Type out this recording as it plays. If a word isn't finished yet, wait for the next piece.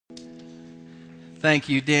Thank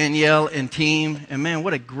you, Danielle and team. And man,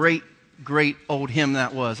 what a great old hymn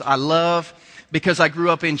that was. I love, because I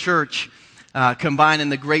grew up in church, combining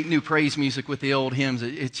the great new praise music with the old hymns.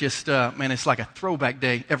 It's just, man, it's like a throwback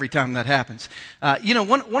day every time that happens.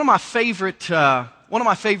 One of my favorite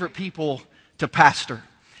people to pastor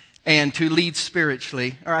and to lead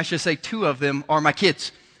spiritually, or I should say two of them, are my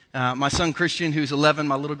kids. My son Christian, who's 11,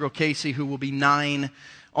 my little girl Casey, who will be 9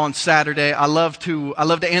 on Saturday. I love to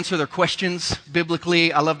answer their questions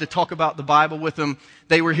biblically. I love to talk about the Bible with them.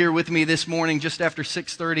 They were here with me this morning just after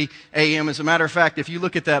 6:30 a.m. As a matter of fact, if you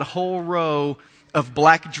look at that whole row of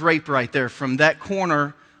black drape right there, from that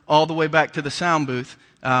corner all the way back to the sound booth,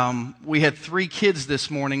 we had 3 kids this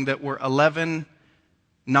morning that were 11,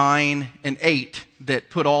 9, and 8 that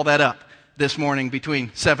put all that up this morning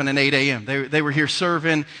between 7 and 8 a.m. They were here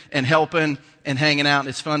serving and helping and hanging out.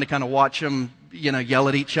 It's fun to kind of watch them, yell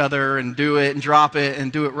at each other and do it and drop it and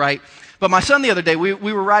do it right. But my son the other day, we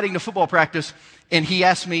were riding to football practice, and he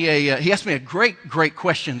asked me a great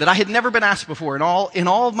question that I had never been asked before. In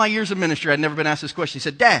all of my years of ministry, I'd never been asked this question. He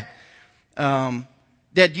said, Dad,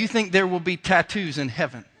 do you think there will be tattoos in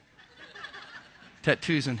heaven?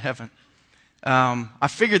 Tattoos in heaven. I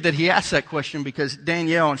figured that he asked that question because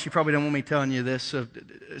Danielle, and she probably don't want me telling you this,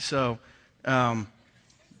 so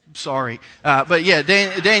sorry. But yeah,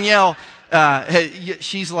 Danielle,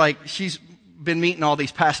 she's been meeting all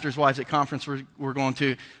these pastors' wives at conference we're going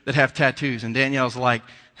to that have tattoos, and Danielle's like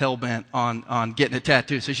hell-bent on getting a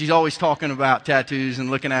tattoo. So she's always talking about tattoos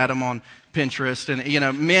and looking at them on Pinterest.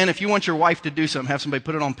 And, men, if you want your wife to do something, have somebody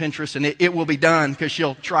put it on Pinterest, and it will be done because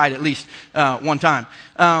she'll try it at least one time.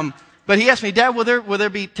 But he asked me, Dad, will there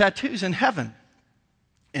be tattoos in heaven?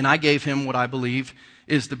 And I gave him what I believe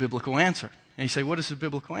is the biblical answer. And he said, what is the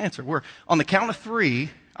biblical answer? On the count of 3,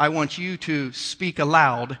 I want you to speak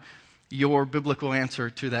aloud your biblical answer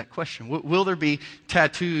to that question. Will there be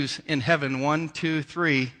tattoos in heaven? 1, 2,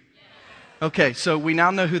 3. Okay, so we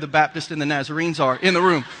now know who the Baptists and the Nazarenes are in the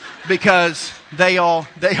room because they all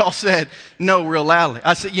said no real loudly.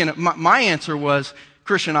 I said, my answer was,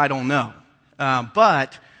 Christian, I don't know.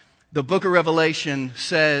 But the book of Revelation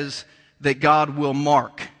says that God will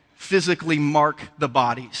physically mark the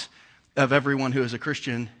bodies of everyone who is a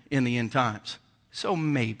Christian in the end times. So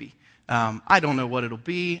maybe. I don't know what it'll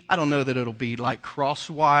be. I don't know that it'll be like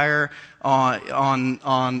crosswire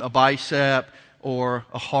on a bicep or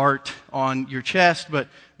a heart on your chest, but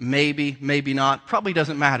maybe not. Probably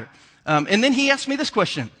doesn't matter. And then he asked me this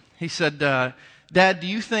question. He said, Dad, do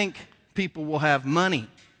you think people will have money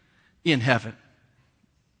in heaven?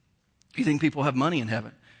 Do you think people have money in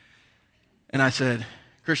heaven? And I said,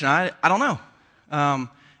 Christian, I don't know.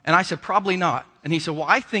 And I said, probably not. And he said, well,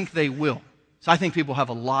 I think they will. So I think people have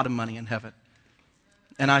a lot of money in heaven.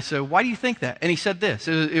 And I said, why do you think that? And he said this.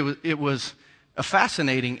 It was a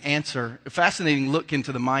fascinating answer, a fascinating look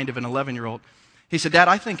into the mind of an 11-year-old. He said, Dad,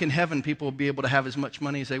 I think in heaven people will be able to have as much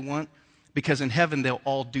money as they want because in heaven they'll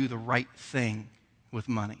all do the right thing with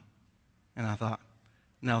money. And I thought,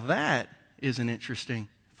 now that is an interesting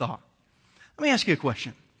thought. Let me ask you a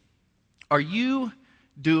question. Are you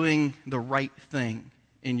doing the right thing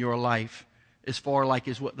in your life as far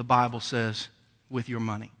as what the Bible says with your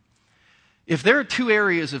money? If there are 2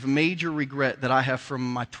 areas of major regret that I have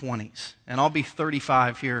from my 20s, and I'll be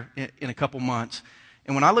 35 here in a couple months,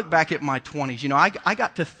 and when I look back at my 20s, I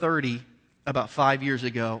got to 30 about 5 years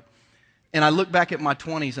ago, and I look back at my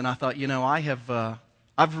 20s and I thought,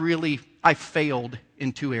 I failed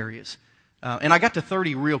in 2 areas. And I got to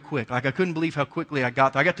 30 real quick. I couldn't believe how quickly I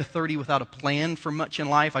got there. I got to 30 without a plan for much in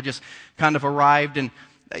life. I just kind of arrived, and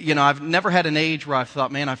I've never had an age where I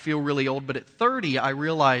thought, man, I feel really old. But at 30, I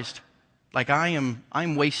realized,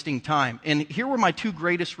 I'm wasting time. And here were my 2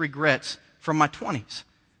 greatest regrets from my 20s.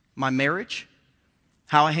 My marriage,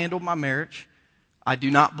 how I handled my marriage. I do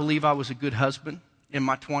not believe I was a good husband in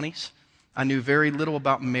my 20s. I knew very little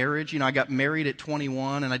about marriage. I got married at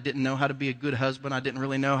 21, and I didn't know how to be a good husband. I didn't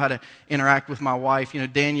really know how to interact with my wife.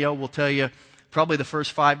 Danielle will tell you, probably the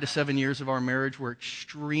first 5 to 7 years of our marriage were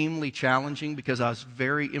extremely challenging because I was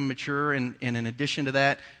very immature, and in addition to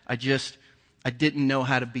that, I didn't know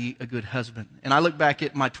how to be a good husband. And I look back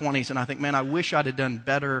at my 20s, and I think, man, I wish I'd have done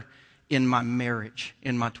better in my marriage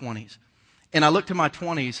in my 20s. And I look to my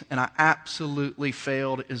 20s, and I absolutely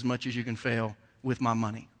failed as much as you can fail with my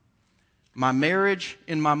money. My marriage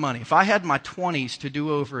and my money. If I had my 20s to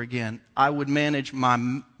do over again, I would manage my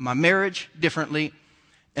marriage differently,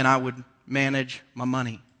 and I would manage my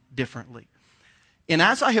money differently. And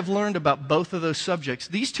as I have learned about both of those subjects,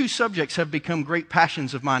 these 2 subjects have become great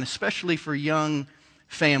passions of mine, especially for young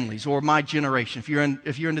families, or my generation, if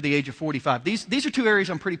you're into the age of 45. These are two areas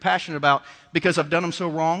I'm pretty passionate about because I've done them so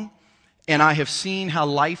wrong, and I have seen how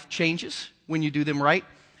life changes when you do them right.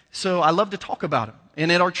 So I love to talk about them.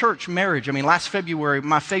 And at our church, marriage, last February,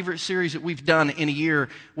 my favorite series that we've done in a year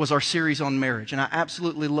was our series on marriage. And I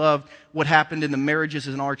absolutely loved what happened in the marriages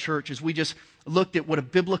in our church as we just looked at what a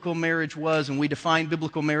biblical marriage was, and we defined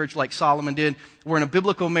biblical marriage like Solomon did. Where in a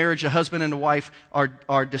biblical marriage, a husband and a wife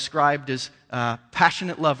are described as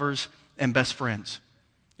passionate lovers and best friends.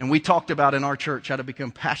 And we talked about in our church how to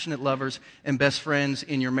become passionate lovers and best friends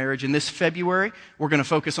in your marriage. And this February, we're going to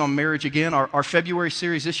focus on marriage again. Our February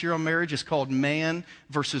series this year on marriage is called Man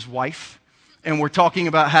versus Wife. And we're talking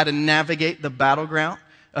about how to navigate the battleground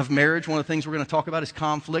of marriage. One of the things we're going to talk about is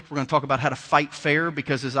conflict. We're going to talk about how to fight fair,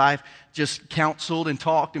 because as I've just counseled and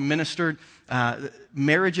talked and ministered,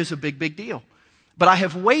 marriage is a big, big deal. But I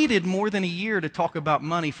have waited more than a year to talk about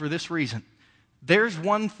money for this reason. There's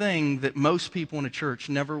one thing that most people in a church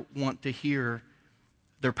never want to hear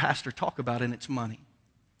their pastor talk about, and it's money.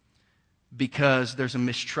 Because there's a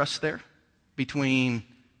mistrust there between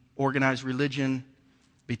organized religion,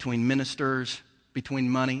 between ministers, between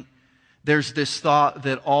money. There's this thought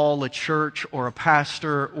that all a church or a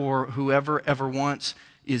pastor or whoever ever wants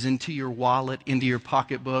is into your wallet, into your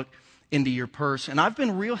pocketbook, into your purse. And I've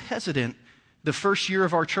been real hesitant the first year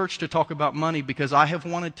of our church to talk about money, because I have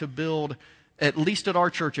wanted to build, at least at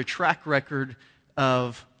our church, a track record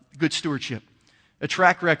of good stewardship. A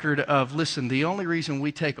track record of, listen, the only reason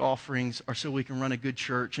we take offerings are so we can run a good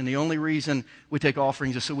church. And the only reason we take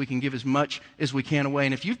offerings is so we can give as much as we can away.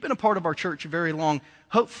 And if you've been a part of our church very long,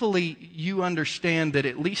 hopefully you understand that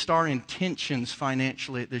at least our intentions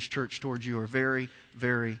financially at this church towards you are very,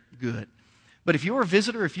 very good. But if you're a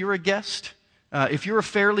visitor, if you're a guest, if you're a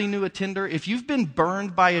fairly new attender, if you've been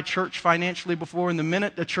burned by a church financially before, and the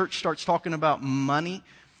minute the church starts talking about money,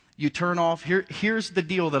 you turn off. Here's the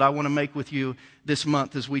deal that I want to make with you this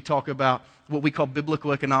month as we talk about what we call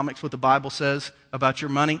biblical economics, what the Bible says about your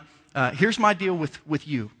money. Here's my deal with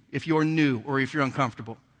you, if you're new or if you're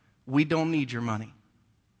uncomfortable. We don't need your money.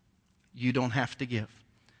 You don't have to give.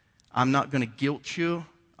 I'm not going to guilt you.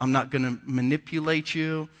 I'm not going to manipulate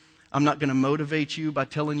you. I'm not going to motivate you by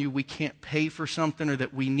telling you we can't pay for something or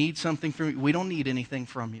that we need something from you. We don't need anything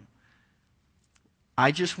from you.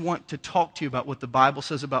 I just want to talk to you about what the Bible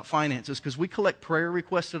says about finances, because we collect prayer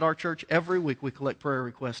requests at our church. Every week we collect prayer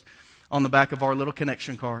requests on the back of our little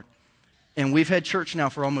connection card. And we've had church now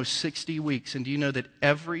for almost 60 weeks. And do you know that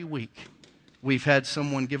every week we've had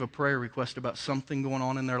someone give a prayer request about something going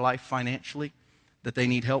on in their life financially that they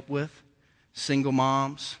need help with? Single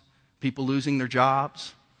moms, people losing their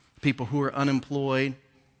jobs, people who are unemployed,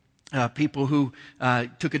 people who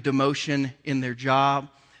took a demotion in their job,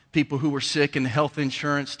 people who were sick and health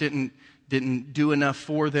insurance didn't do enough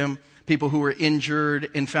for them, people who were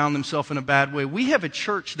injured and found themselves in a bad way. We have a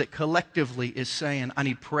church that collectively is saying, I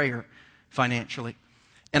need prayer financially.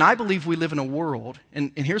 And I believe we live in a world,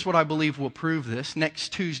 and here's what I believe will prove this.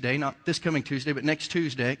 Next Tuesday, not this coming Tuesday, but next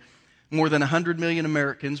Tuesday, more than 100 million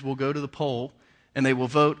Americans will go to the poll, and they will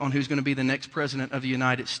vote on who's going to be the next president of the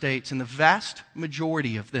United States. And the vast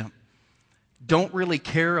majority of them don't really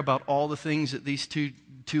care about all the things that these two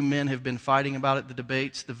men have been fighting about at the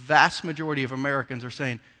debates. The vast majority of Americans are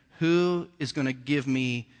saying, who is going to give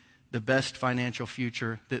me the best financial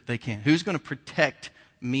future that they can? Who's going to protect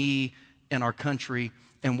me and our country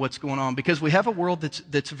and what's going on? Because we have a world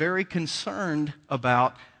that's very concerned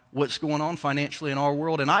about what's going on financially in our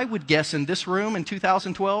world. And I would guess in this room in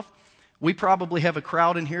 2012, we probably have a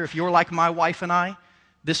crowd in here. If you're like my wife and I,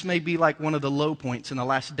 this may be like one of the low points in the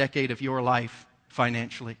last decade of your life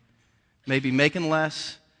financially. Maybe making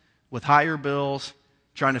less, with higher bills,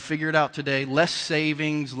 trying to figure it out today, less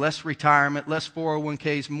savings, less retirement, less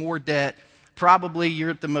 401ks, more debt. Probably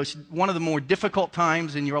you're at one of the more difficult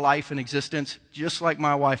times in your life and existence, just like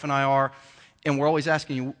my wife and I are. And we're always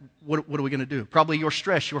asking you, what are we going to do? Probably your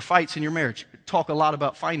stress, your fights in your marriage. Talk a lot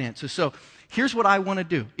about finances. So here's what I want to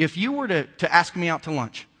do. If you were to ask me out to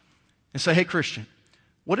lunch and say, hey, Christian,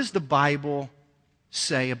 what does the Bible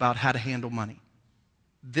say about how to handle money?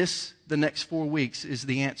 The next 4 weeks, is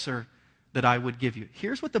the answer that I would give you.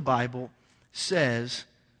 Here's what the Bible says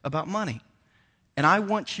about money. And I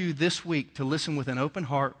want you this week to listen with an open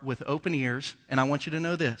heart, with open ears, and I want you to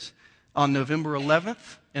know this. On November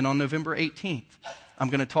 11th and on November 18th, I'm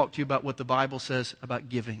going to talk to you about what the Bible says about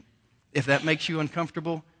giving. If that makes you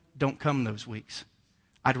uncomfortable, don't come those weeks.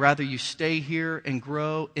 I'd rather you stay here and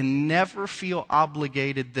grow and never feel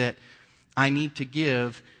obligated that I need to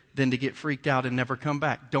give than to get freaked out and never come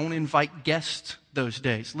back. Don't invite guests those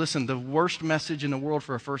days. Listen, the worst message in the world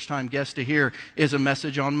for a first-time guest to hear is a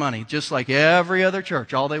message on money. Just like every other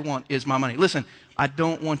church, all they want is my money. Listen, I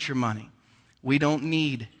don't want your money. We don't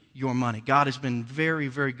need your money. God has been very,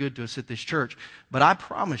 very good to us at this church. But I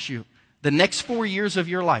promise you, the next 4 years of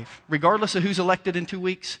your life, regardless of who's elected in 2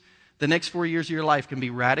 weeks, the next 4 years of your life can be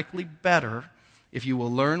radically better if you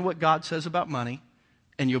will learn what God says about money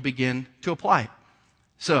and you'll begin to apply it.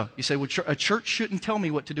 So, you say, well, a church shouldn't tell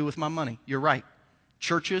me what to do with my money. You're right.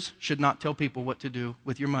 Churches should not tell people what to do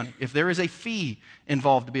with your money. If there is a fee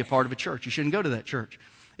involved to be a part of a church, you shouldn't go to that church.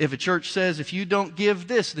 If a church says, if you don't give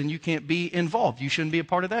this, then you can't be involved, you shouldn't be a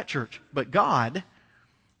part of that church. But God,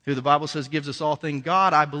 who the Bible says gives us all things,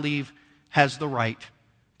 God, I believe, has the right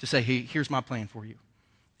to say, hey, here's my plan for you.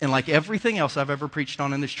 And like everything else I've ever preached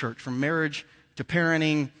on in this church, from marriage to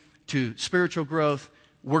parenting to spiritual growth,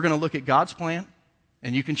 we're going to look at God's plan,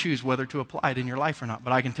 and you can choose whether to apply it in your life or not.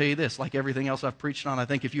 But I can tell you this, like everything else I've preached on, I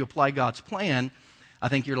think if you apply God's plan, I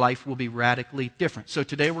think your life will be radically different. So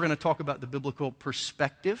today we're going to talk about the biblical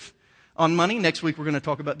perspective on money. Next week we're going to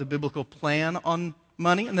talk about the biblical plan on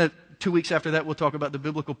money. And then 2 weeks after that we'll talk about the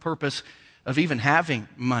biblical purpose of even having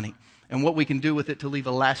money and what we can do with it to leave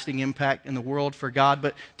a lasting impact in the world for God.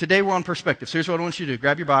 But today we're on perspective. So here's what I want you to do.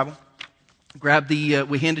 Grab your Bible. Grab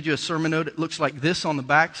we handed you a sermon note. It looks like this on the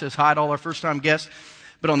back. It says, hi to all our first-time guests.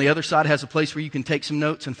 But on the other side has a place where you can take some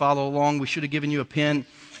notes and follow along. We should have given you a pen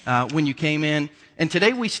when you came in. And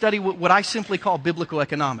today we study what I simply call biblical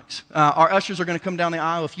economics. Our ushers are going to come down the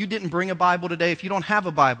aisle. If you didn't bring a Bible today, if you don't have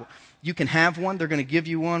a Bible, you can have one. They're going to give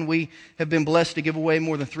you one. We have been blessed to give away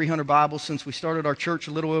more than 300 Bibles since we started our church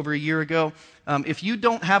a little over a year ago. If you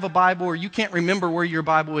don't have a Bible or you can't remember where your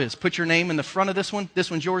Bible is, put your name in the front of this one.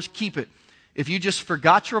 This one's yours. Keep it. If you just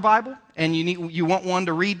forgot your Bible and you want one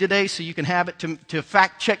to read today so you can have it to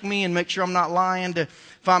fact check me and make sure I'm not lying, to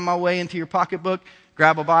find my way into your pocketbook,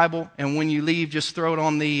 grab a Bible, and when you leave, just throw it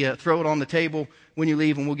on the table when you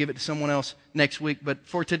leave, and we'll give it to someone else next week. But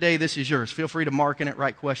for today, this is yours. Feel free to mark in it,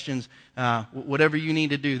 write questions, whatever you need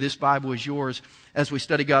to do. This Bible is yours as we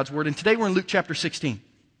study God's Word. And today we're in Luke chapter 16.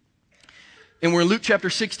 And we're in Luke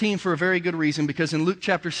chapter 16 for a very good reason, because in Luke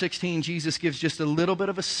chapter 16, Jesus gives just a little bit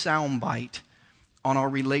of a soundbite on our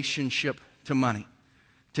relationship to money.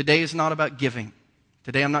 Today is not about giving.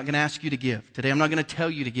 Today I'm not going to ask you to give. Today I'm not going to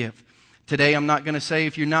tell you to give. Today I'm not going to say,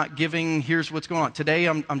 if you're not giving, here's what's going on. Today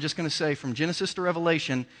I'm just going to say, from Genesis to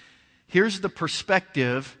Revelation, here's the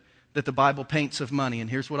perspective that the Bible paints of money,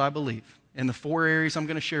 and here's what I believe. In the 4 areas I'm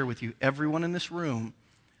going to share with you, everyone in this room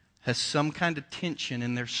has some kind of tension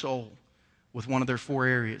in their soul with one of their 4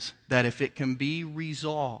 areas, that if it can be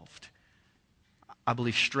resolved, I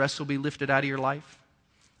believe stress will be lifted out of your life.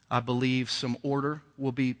 I believe some order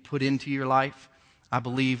will be put into your life. I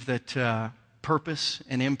believe that purpose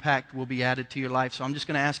and impact will be added to your life. So I'm just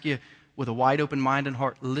going to ask you, with a wide open mind and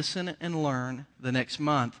heart, listen and learn the next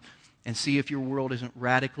month and see if your world isn't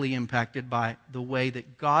radically impacted by the way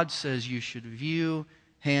that God says you should view,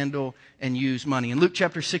 handle, and use money. In Luke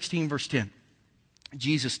chapter 16, verse 10,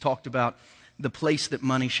 Jesus talked about the place that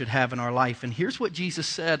money should have in our life. And here's what Jesus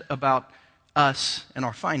said about us and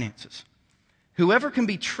our finances. Whoever can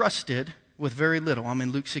be trusted with very little, I'm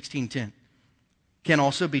in Luke 16:10, can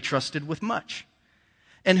also be trusted with much.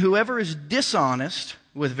 And whoever is dishonest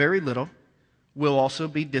with very little will also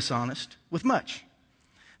be dishonest with much.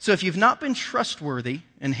 So if you've not been trustworthy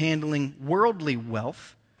in handling worldly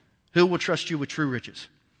wealth, who will trust you with true riches?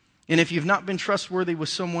 And if you've not been trustworthy with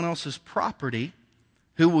someone else's property,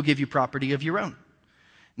 who will give you property of your own?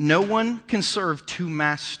 No one can serve 2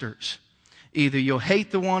 masters. Either you'll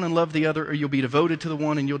hate the one and love the other, or you'll be devoted to the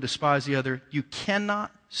one and you'll despise the other. You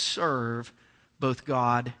cannot serve both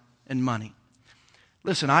God and money.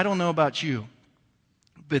 Listen, I don't know about you,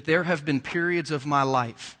 but there have been periods of my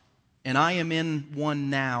life, and I am in one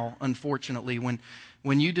now, unfortunately,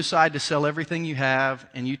 when you decide to sell everything you have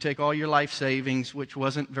and you take all your life savings, which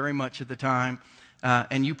wasn't very much at the time,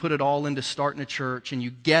 and you put it all into starting a church, and you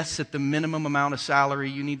guess at the minimum amount of salary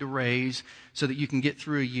you need to raise so that you can get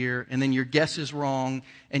through a year, and then your guess is wrong,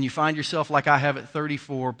 and you find yourself, like I have at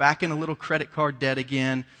 34, back in a little credit card debt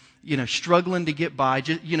again, struggling to get by,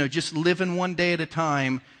 just living one day at a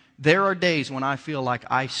time. There are days when I feel like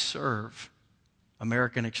I serve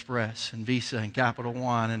American Express and Visa and Capital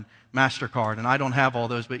One and MasterCard, and I don't have all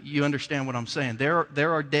those, but you understand what I'm saying. There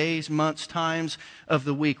are days, months, times of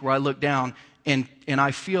the week where I look down and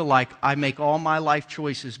I feel like I make all my life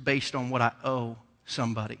choices based on what I owe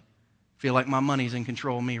somebody. I feel like my money's in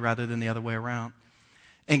control of me rather than the other way around.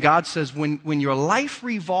 And God says, when your life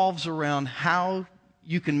revolves around how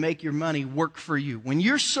you can make your money work for you, when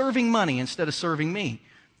you're serving money instead of serving me,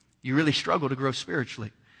 you really struggle to grow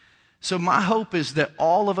spiritually. So my hope is that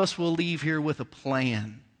all of us will leave here with a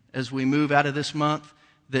plan as we move out of this month,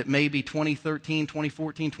 that maybe 2013,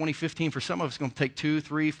 2014, 2015, for some of us, it's going to take 2,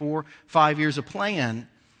 3, 4, 5 years of plan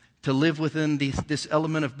to live within this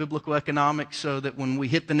element of biblical economics, so that when we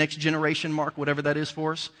hit the next generation mark, whatever that is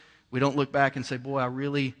for us, we don't look back and say, boy, I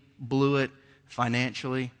really blew it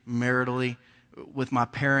financially, maritally, with my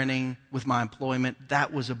parenting, with my employment.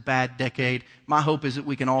 That was a bad decade. My hope is that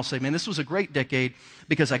we can all say, man, this was a great decade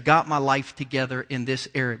because I got my life together in this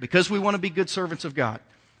area. Because we want to be good servants of God,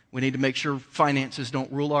 we need to make sure finances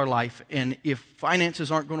don't rule our life. And if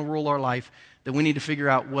finances aren't going to rule our life, then we need to figure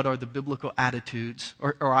out what are the biblical attitudes,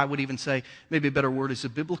 or I would even say, maybe a better word is the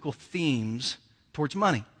biblical themes towards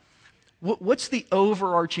money. What's the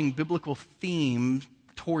overarching biblical theme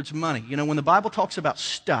towards money? You know, when the Bible talks about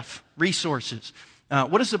stuff, resources,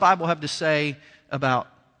 what does the Bible have to say about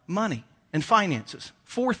money and finances?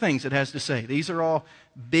 4 things it has to say. These are all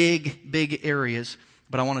big areas,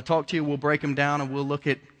 but I want to talk to you. We'll break them down, and we'll look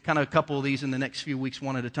at kind of a couple of these in the next few weeks,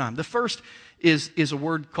 one at a time. The first is a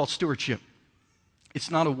word called stewardship. It's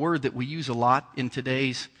not a word that we use a lot in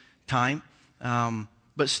today's time,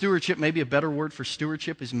 but stewardship, maybe a better word for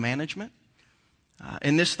stewardship is management.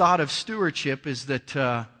 And this thought of stewardship is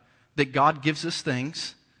that God gives us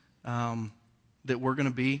things that we're going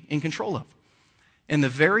to be in control of. And the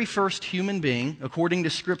very first human being, according to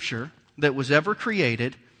Scripture, that was ever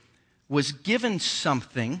created was given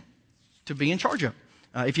something to be in charge of.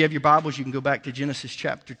 If you have your Bibles, you can go back to Genesis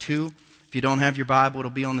chapter 2. If you don't have your Bible, it'll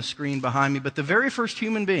be on the screen behind me. But the very first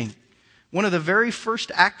human being, one of the very first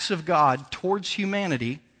acts of God towards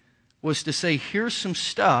humanity was to say, here's some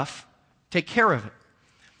stuff, take care of it.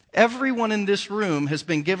 Everyone in this room has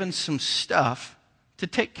been given some stuff to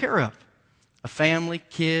take care of. A family,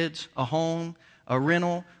 kids, a home, a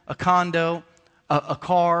rental, a condo, a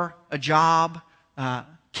car, a job,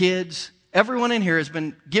 kids. Everyone in here has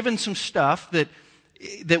been given some stuff that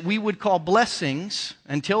we would call blessings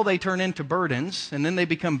until they turn into burdens, and then they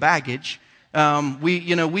become baggage.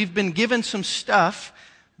 We've been given some stuff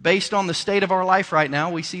based on the state of our life right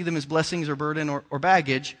now. We see them as blessings or burden or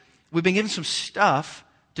baggage. We've been given some stuff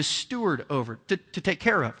to steward over, to take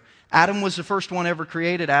care of. Adam was the first one ever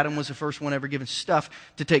created. Adam was the first one ever given stuff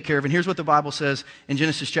to take care of. And here's what the Bible says in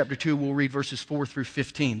Genesis chapter 2. We'll read verses 4 through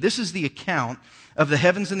 15. This is the account of the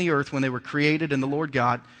heavens and the earth when they were created, and the Lord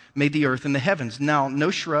God made the earth and the heavens. Now,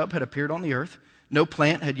 no shrub had appeared on the earth. No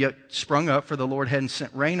plant had yet sprung up, for the Lord hadn't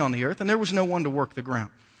sent rain on the earth, and there was no one to work the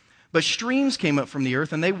ground. But streams came up from the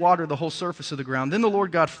earth, and they watered the whole surface of the ground. Then the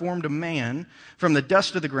Lord God formed a man from the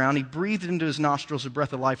dust of the ground. He breathed into his nostrils a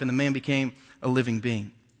breath of life, and the man became a living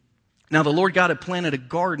being. Now the Lord God had planted a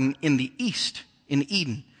garden in the east, in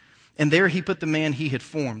Eden, and there he put the man he had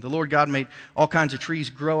formed. The Lord God made all kinds of trees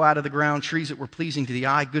grow out of the ground, trees that were pleasing to the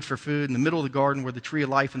eye, good for food. In the middle of the garden were the tree of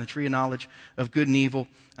life and the tree of knowledge of good and evil.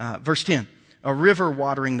 Verse 10, a river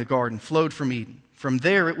watering the garden flowed from Eden. From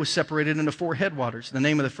there it was separated into 4 headwaters. The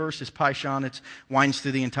name of the first is Pishon. It winds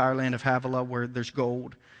through the entire land of Havilah, where there's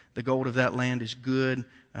gold. The gold of that land is good.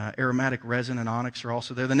 Aromatic resin and onyx are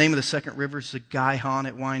also there. The name of the second river is the Gihon.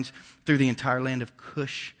 It winds through the entire land of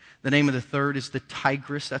Cush. The name of the third is the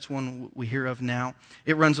Tigris. That's one we hear of now.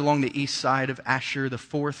 It runs along the east side of Ashur. The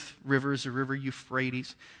fourth river is the river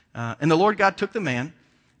Euphrates. And the Lord God took the man,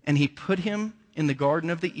 and he put him in the Garden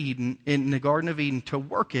of Eden to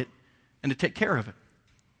work it and to take care of it.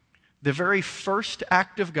 The very first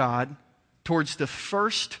act of God towards the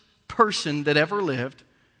first person that ever lived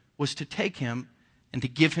was to take him and to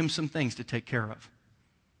give him some things to take care of.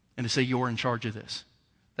 And to say, you're in charge of this.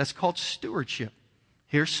 That's called stewardship.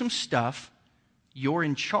 Here's some stuff. You're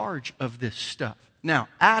in charge of this stuff. Now,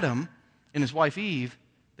 Adam and his wife Eve,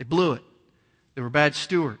 they blew it. They were bad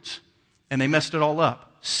stewards. And they messed it all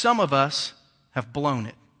up. Some of us have blown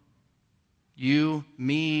it. You,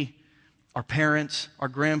 me, our parents, our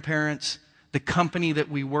grandparents, the company that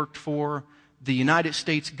we worked for, the United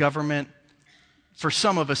States government. For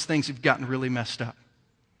some of us, things have gotten really messed up.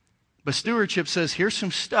 But stewardship says, here's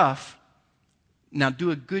some stuff. Now do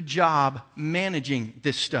a good job managing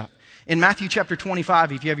this stuff. In Matthew chapter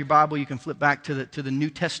 25, if you have your Bible, you can flip back to the New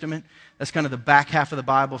Testament. That's kind of the back half of the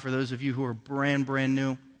Bible for those of you who are brand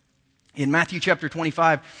new. In Matthew chapter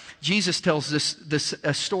 25, Jesus tells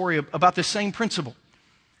a story about the same principle.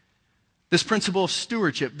 This principle of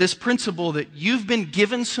stewardship. This principle that you've been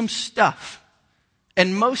given some stuff.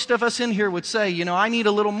 And most of us in here would say, I need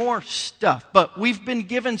a little more stuff. But we've been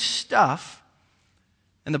given stuff.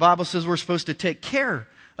 And the Bible says we're supposed to take care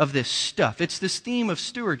of this stuff. It's this theme of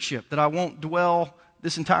stewardship that I won't dwell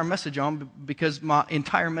this entire message on because my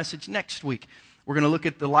entire message next week We're going to look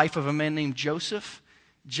at the life of a man named Joseph.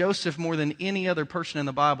 Joseph, more than any other person in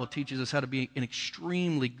the Bible, teaches us how to be an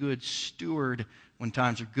extremely good steward when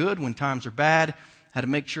times are good, when times are bad, how to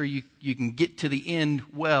make sure you can get to the end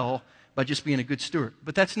well by just being a good steward.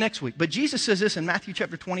 But that's next week. But Jesus says this in Matthew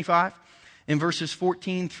chapter 25, in verses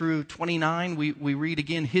 14 through 29. We read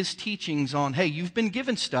again his teachings on, hey, you've been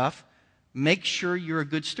given stuff. Make sure you're a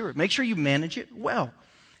good steward. Make sure you manage it well.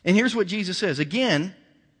 And here's what Jesus says. Again,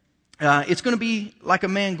 it's going to be like a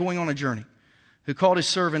man going on a journey who called his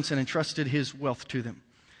servants and entrusted his wealth to them.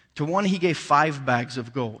 To one he gave 5 bags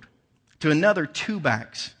of gold, to another 2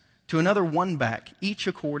 bags, to another 1 bag, each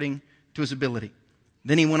according to his ability.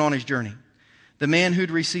 Then he went on his journey. The man who'd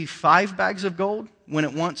received 5 bags of gold went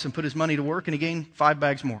at once and put his money to work, and he gained 5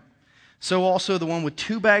 bags more. So also the one with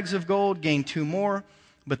 2 bags of gold gained 2 more.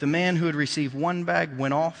 But the man who had received 1 bag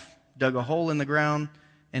went off, dug a hole in the ground,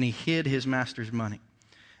 and he hid his master's money.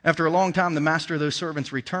 After a long time, the master of those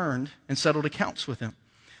servants returned and settled accounts with him.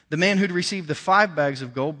 The man who'd received the 5 bags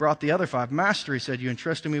of gold brought the other 5. Master, he said, you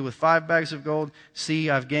entrusted me with 5 bags of gold.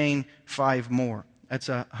 See, I've gained 5 more. That's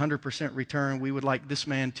 100% return. We would like this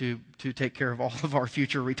man to take care of all of our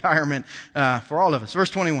future retirement for all of us.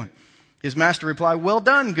 Verse 21. His master replied, well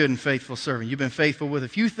done, good and faithful servant. You've been faithful with a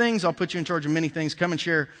few things. I'll put you in charge of many things. Come and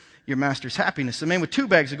share your master's happiness. The man with 2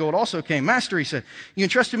 bags of gold also came. Master, he said, you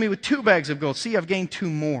entrusted me with 2 bags of gold. See, I've gained 2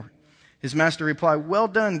 more. His master replied, well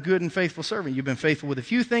done, good and faithful servant. You've been faithful with a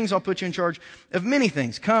few things. I'll put you in charge of many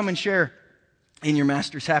things. Come and share in your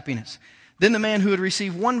master's happiness. Then the man who had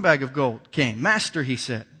received 1 bag of gold came. Master, he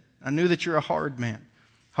said, I knew that you're a hard man,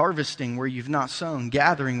 harvesting where you've not sown,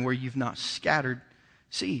 gathering where you've not scattered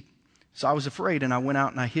seed. So I was afraid, and I went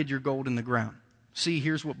out and I hid your gold in the ground. See,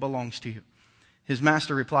 here's what belongs to you. His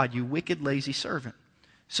master replied, you wicked, lazy servant.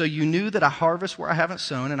 So you knew that I harvest where I haven't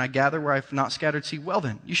sown, and I gather where I've not scattered seed. Well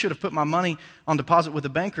then, you should have put my money on deposit with the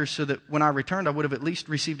bankers so that when I returned, I would have at least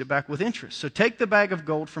received it back with interest. So take the bag of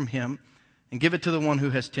gold from him and give it to the one who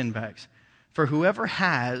has 10 bags. For whoever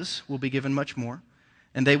has will be given much more,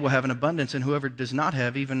 and they will have an abundance, and whoever does not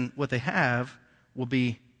have, even what they have, will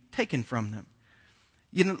be taken from them.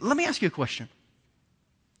 Let me ask you a question.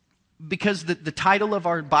 Because the title of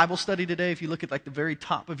our Bible study today, if you look at like the very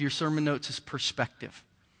top of your sermon notes, is perspective.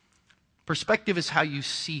 Perspective is how you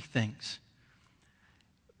see things.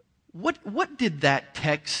 What did that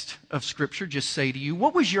text of Scripture just say to you?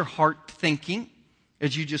 What was your heart thinking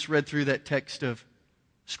as you just read through that text of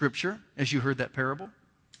Scripture, as you heard that parable?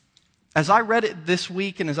 As I read it this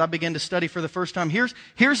week and as I began to study for the first time, here's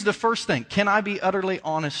the first thing. Can I be utterly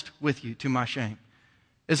honest with you, to my shame?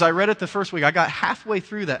 As I read it the first week, I got halfway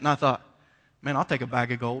through that and I thought, man, I'll take a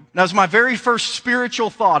bag of gold. That was my very first spiritual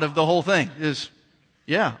thought of the whole thing is,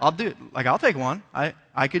 yeah, I'll do it. Like, I'll take one.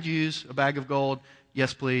 I could use a bag of gold.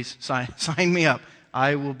 Yes, please. Sign me up.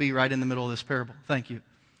 I will be right in the middle of this parable. Thank you.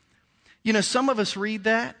 You know, some of us read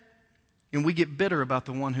that and we get bitter about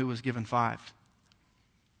the one who was given 5.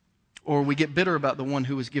 Or we get bitter about the one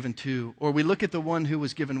who was given 2. Or we look at the one who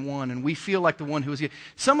was given 1 and we feel like the one who was given.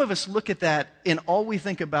 Some of us look at that and all we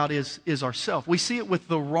think about is ourselves. We see it with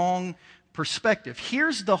the wrong perspective.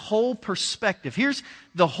 Here's the whole perspective. Here's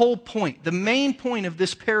the whole point. The main point of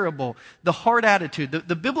this parable, the heart attitude.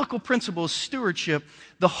 The biblical principle of stewardship,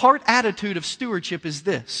 the heart attitude of stewardship is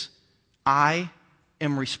this: I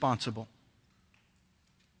am responsible.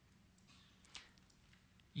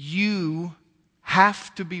 You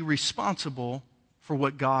have to be responsible for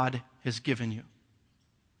what God has given you.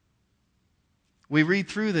 We read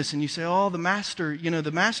through this and you say, oh, the master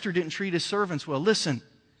didn't treat his servants well. Listen,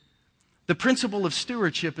 the principle of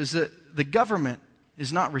stewardship is that the government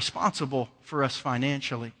is not responsible for us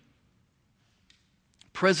financially.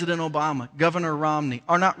 President Obama, Governor Romney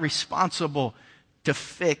are not responsible to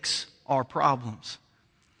fix our problems.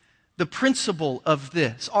 The principle of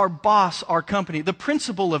this, our boss, our company, the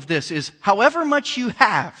principle of this is however much you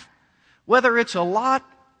have, whether it's a lot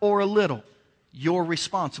or a little, you're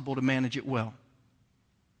responsible to manage it well.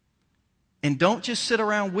 And don't just sit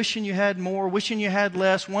around wishing you had more, wishing you had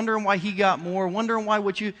less, wondering why he got more, wondering why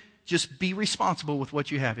just be responsible with what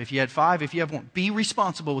you have. If you had 5, if you have 1, be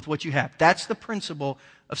responsible with what you have. That's the principle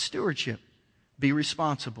of stewardship. Be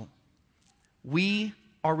responsible. We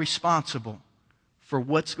are responsible for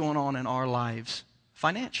what's going on in our lives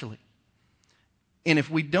financially. And if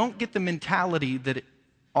we don't get the mentality that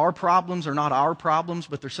our problems are not our problems,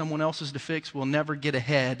 but they're someone else's to fix, we'll never get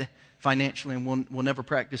ahead financially, and we'll never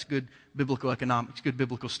practice good biblical economics, good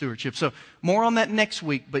biblical stewardship. So more on that next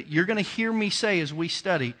week, but you're going to hear me say as we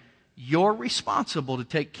study, you're responsible to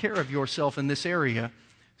take care of yourself in this area.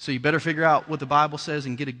 So you better figure out what the Bible says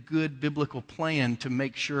and get a good biblical plan to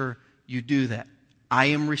make sure you do that. I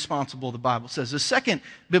am responsible, the Bible says. The second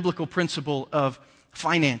biblical principle of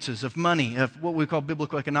finances, of money, of what we call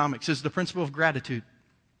biblical economics, is the principle of gratitude.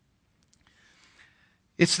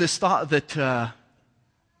 It's this thought that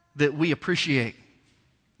we appreciate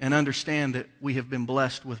and understand that we have been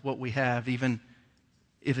blessed with what we have, even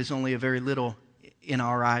if it's only a very little in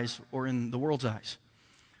our eyes or in the world's eyes.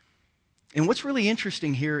 And what's really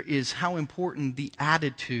interesting here is how important the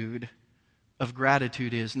attitude of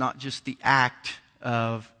gratitude is, not just the act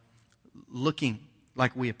of looking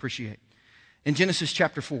like we appreciate. In Genesis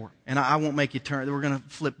chapter 4, and I won't make you turn, we're going to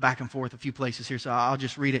flip back and forth a few places here, so I'll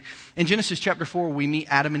just read it. In Genesis chapter 4, we meet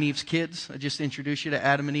Adam and Eve's kids. I just introduced you to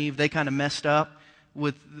Adam and Eve. They kind of messed up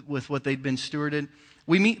with what they'd been stewarded.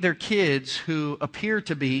 We meet their kids who appear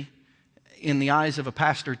to be, in the eyes of a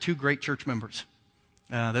pastor, two great church members.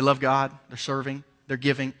 They love God, they're serving, they're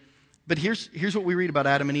giving. But here's what we read about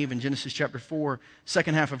Adam and Eve in Genesis chapter 4,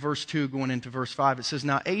 second half of verse 2 going into verse 5. It says,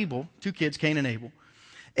 now Abel, two kids, Cain and Abel.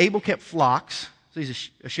 Abel kept flocks, so he's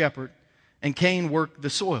a shepherd, and Cain worked the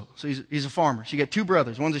soil, so he's a farmer. So you got two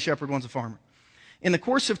brothers, one's a shepherd, one's a farmer. In the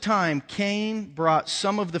course of time, Cain brought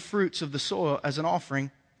some of the fruits of the soil as an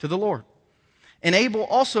offering to the Lord. And Abel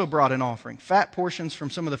also brought an offering, fat portions from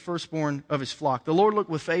some of the firstborn of his flock. The Lord looked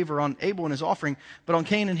with favor on Abel and his offering, but on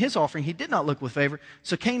Cain and his offering he did not look with favor.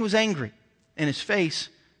 So Cain was angry, and his face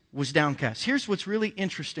was downcast. Here's what's really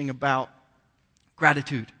interesting about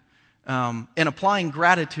gratitude and applying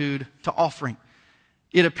gratitude to offering.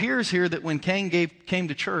 It appears here that when Cain came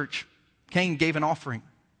to church, Cain gave an offering.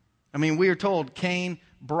 I mean, we are told Cain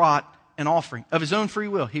brought an offering. Of his own free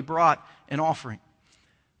will, he brought an offering.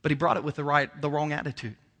 But he brought it with the wrong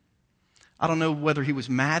attitude. I don't know whether he was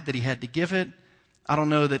mad that he had to give it. I don't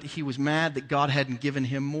know that he was mad that God hadn't given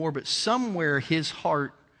him more. But somewhere his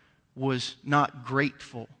heart was not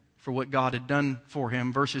grateful for what God had done for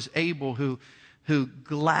him, versus Abel, who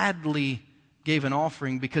gladly gave an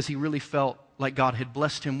offering because he really felt like God had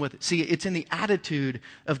blessed him with it. See, it's in the attitude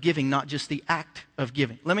of giving, not just the act of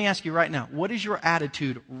giving. Let me ask you right now, what is your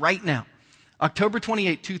attitude right now? October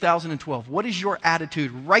 28, 2012, what is your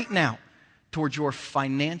attitude right now towards your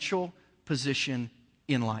financial position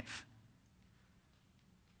in life?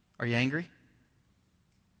 Are you angry?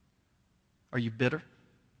 Are you bitter?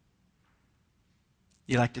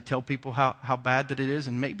 You like to tell people how bad that it is,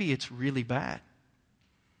 and maybe it's really bad.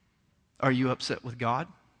 Are you upset with God?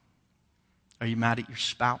 Are you mad at your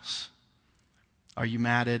spouse? Are you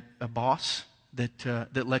mad at a boss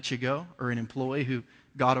that let you go, or an employee who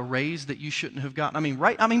got a raise that you shouldn't have gotten?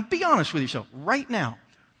 I mean, be honest with yourself. Right now,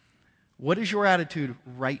 what is your attitude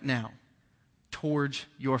right now towards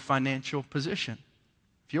your financial position?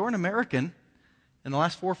 If you're an American, in the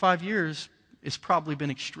last 4 or 5 years, it's probably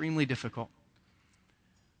been extremely difficult.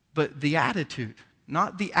 But the attitude,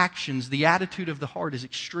 not the actions, the attitude of the heart is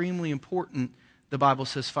extremely important, the Bible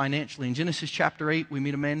says, financially. In Genesis chapter 8, we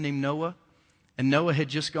meet a man named Noah. And Noah had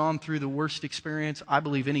just gone through the worst experience I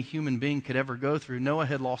believe any human being could ever go through. Noah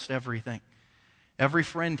had lost everything. Every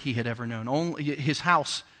friend he had ever known. Only his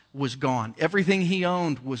house was gone. Everything he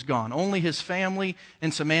owned was gone. Only his family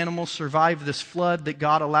and some animals survived this flood that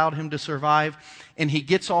God allowed him to survive. And he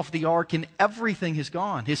gets off the ark and everything is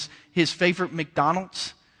gone. His favorite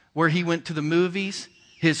McDonald's, where he went to the movies,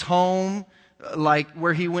 his home, like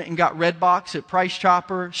where he went and got Redbox at Price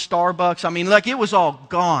Chopper, Starbucks. I mean, like it was all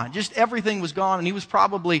gone. Just everything was gone. And he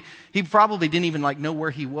probably didn't even like know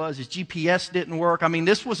where he was. His GPS didn't work. I mean,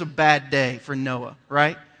 this was a bad day for Noah,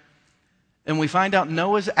 right? And we find out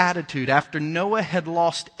Noah's attitude, after Noah had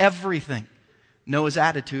lost everything, Noah's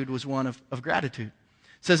attitude was one of gratitude.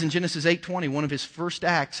 It says in Genesis 8:20, one of his first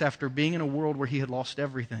acts after being in a world where he had lost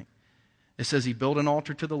everything, it says he built an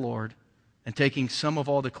altar to the Lord, and taking some of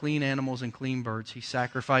all the clean animals and clean birds, he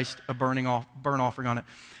sacrificed a burnt offering on it.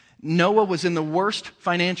 Noah was in the worst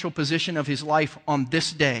financial position of his life on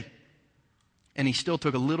this day, and he still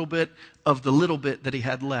took a little bit of the little bit that he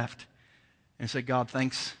had left and said, God,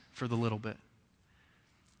 thanks for the little bit.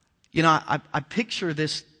 You know, I picture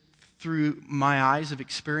this through my eyes of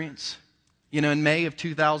experience. You know, in May of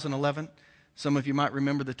 2011, some of you might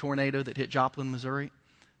remember the tornado that hit Joplin, Missouri.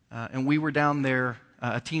 And we were down there,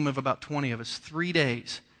 a team of about 20 of us, 3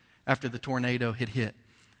 days after the tornado had hit.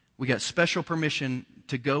 We got special permission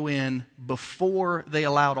to go in before they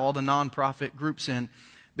allowed all the nonprofit groups in,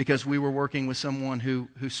 because we were working with someone who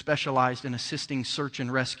specialized in assisting search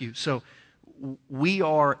and rescue. So we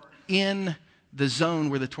are in the zone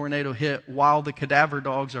where the tornado hit while the cadaver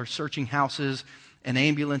dogs are searching houses and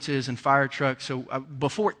ambulances and fire trucks. So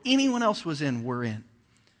before anyone else was in, we're in.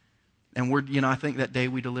 And I think that day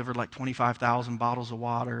we delivered like 25,000 bottles of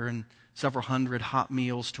water and several hundred hot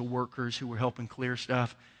meals to workers who were helping clear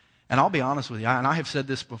stuff. And I'll be honest with you, and I have said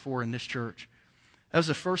this before in this church, that was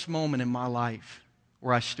the first moment in my life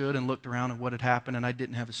where I stood and looked around at what had happened, and I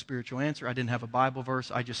didn't have a spiritual answer. I didn't have a Bible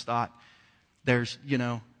verse. I just thought, there's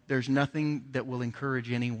nothing that will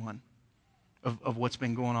encourage anyone of what's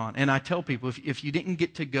been going on. And I tell people, if you didn't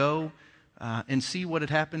get to go and see what had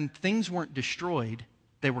happened, things weren't destroyed,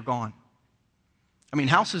 they were gone. I mean,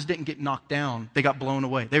 houses didn't get knocked down, they got blown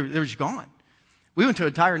away. They were just gone. We went to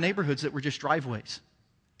entire neighborhoods that were just driveways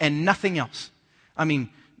and nothing else. I mean,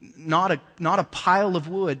 not a pile of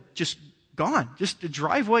wood, just gone. Just a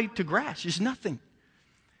driveway to grass, just nothing.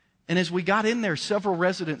 And as we got in there, several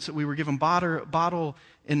residents that we were giving bottle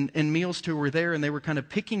and meals to were there, and they were kind of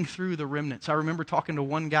picking through the remnants. I remember talking to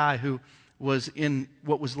one guy who was in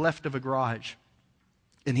what was left of a garage,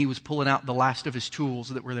 and he was pulling out the last of his tools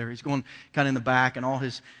that were there. He's going kind of in the back, and all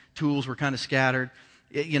his tools were kind of scattered.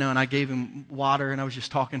 And I gave him water, and I was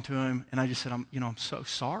just talking to him, and I just said, I'm so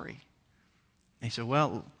sorry. And he said,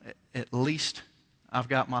 well, at least I've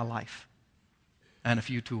got my life and a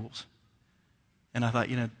few tools. And I thought,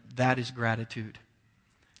 that is gratitude.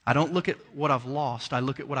 I don't look at what I've lost. I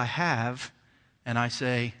look at what I have, and I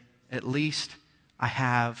say, at least I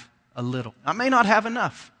have a little. I may not have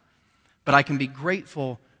enough, but I can be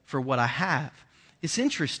grateful for what I have. It's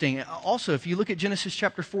interesting. Also, if you look at Genesis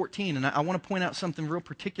chapter 14, and I want to point out something real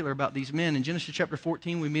particular about these men. In Genesis chapter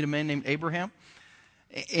 14, we meet a man named Abraham.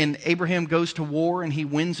 And Abraham goes to war, and he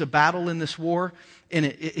wins a battle in this war. And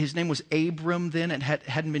his name was Abram then. It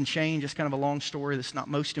hadn't been changed. It's kind of a long story that's not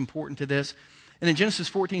most important to this. And in Genesis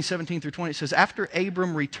 14, 17 through 20, it says, after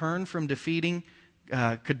Abram returned from defeating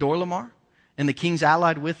Kedorlaomer, and the kings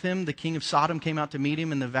allied with him, the king of Sodom came out to meet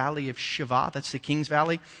him in the valley of Shavah. That's the king's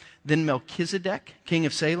valley. Then Melchizedek, king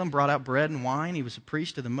of Salem, brought out bread and wine. He was a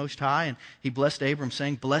priest of the Most High, and he blessed Abram,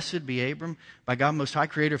 saying, blessed be Abram by God Most High,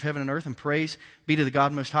 creator of heaven and earth, and praise be to the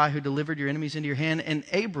God Most High who delivered your enemies into your hand. And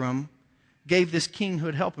Abram gave this king who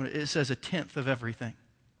had helped him, it says, 1/10 of everything.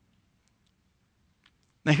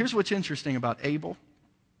 Now here's what's interesting about Abel,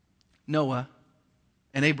 Noah,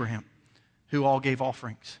 and Abraham, who all gave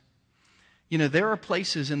offerings. There are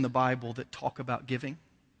places in the Bible that talk about giving.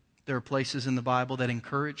 There are places in the Bible that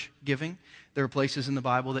encourage giving. There are places in the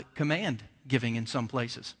Bible that command giving in some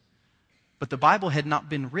places. But the Bible had not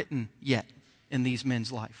been written yet in these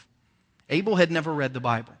men's life. Abel had never read the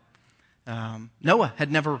Bible. Noah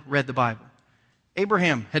had never read the Bible.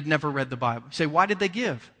 Abraham had never read the Bible. You say, why did they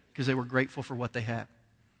give? Because they were grateful for what they had.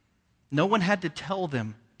 No one had to tell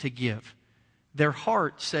them to give. Their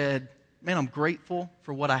heart said, man, I'm grateful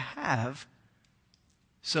for what I have.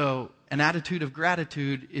 So an attitude of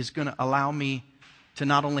gratitude is going to allow me to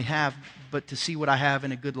not only have, but to see what I have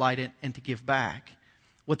in a good light and to give back.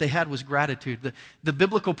 What they had was gratitude. The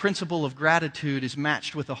biblical principle of gratitude is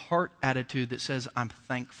matched with a heart attitude that says, I'm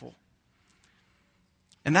thankful.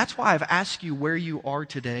 And that's why I've asked you where you are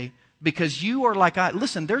today, because you are like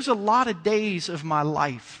listen, there's a lot of days of my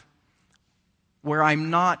life where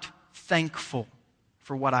I'm not thankful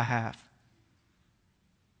for what I have.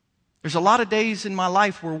 There's a lot of days in my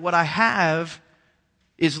life where what I have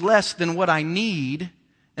is less than what I need,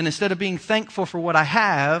 and instead of being thankful for what I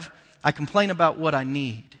have, I complain about what I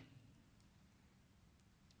need.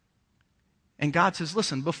 And God says,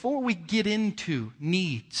 listen, before we get into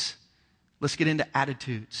needs, let's get into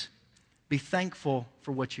attitudes. Be thankful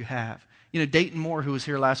for what you have. Dayton Moore, who was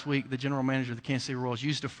here last week, the general manager of the Kansas City Royals,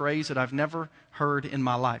 used a phrase that I've never heard in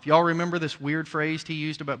my life. Y'all remember this weird phrase he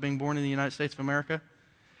used about being born in the United States of America?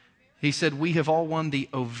 He said, we have all won the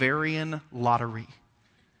ovarian lottery.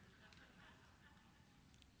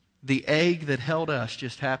 The egg that held us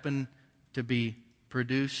just happened to be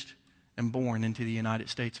produced and born into the United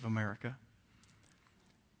States of America.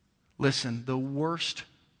 Listen, the worst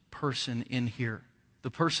person in here, the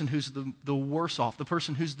person who's the worst off, the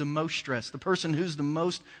person who's the most stressed, the person who's the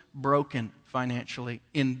most broken financially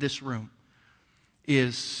in this room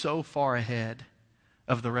is so far ahead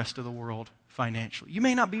of the rest of the world financially. You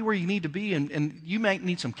may not be where you need to be, and you might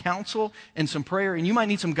need some counsel and some prayer, and you might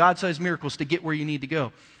need some God-sized miracles to get where you need to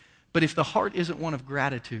go. But if the heart isn't one of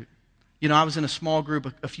gratitude, I was in a small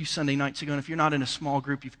group a few Sunday nights ago, and if you're not in a small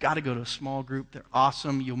group, you've got to go to a small group. They're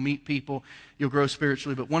awesome. You'll meet people. You'll grow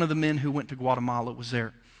spiritually. But one of the men who went to Guatemala was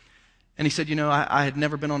there. And he said, I had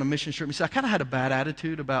never been on a mission trip. He said, I kind of had a bad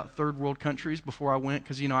attitude about third world countries before I went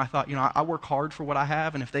because, I thought, I work hard for what I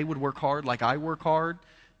have, and if they would work hard like I work hard,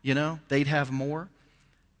 they'd have more.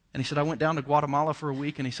 And he said, I went down to Guatemala for a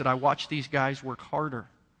week, and he said, I watched these guys work harder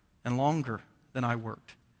and longer than I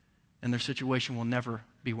worked. And their situation will never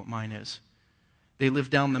be what mine is. They live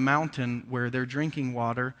down the mountain where their drinking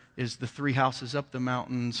water is the 3 houses up the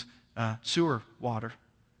mountain's sewer water.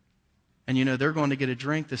 And they're going to get a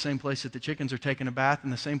drink the same place that the chickens are taking a bath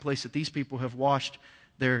and the same place that these people have washed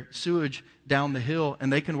their sewage down the hill,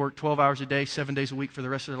 and they can work 12 hours a day, 7 days a week for the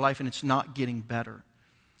rest of their life, and it's not getting better.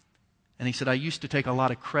 And he said, I used to take a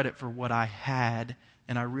lot of credit for what I had,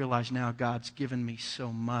 and I realize now God's given me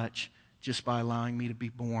so much just by allowing me to be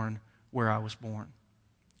born where I was born.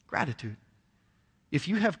 Gratitude. If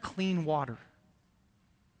you have clean water,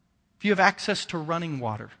 if you have access to running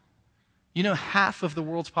water, half of the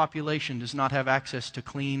world's population does not have access to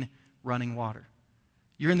clean running water.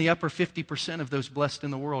 You're in the upper 50% of those blessed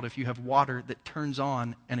in the world if you have water that turns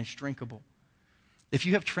on and is drinkable. If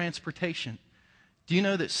you have transportation, do you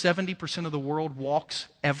know that 70% of the world walks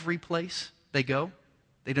every place they go?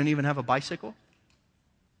 They don't even have a bicycle.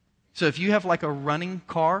 So if you have like a running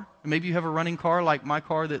car, maybe you have a running car like my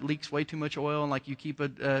car that leaks way too much oil, and like you keep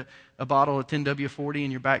a bottle of 10W40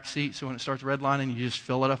 in your back seat, so when it starts redlining, you just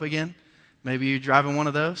fill it up again. Maybe you're driving one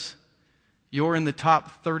of those. You're in the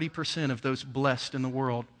top 30% of those blessed in the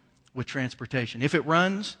world with transportation. If it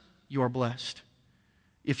runs, you are blessed.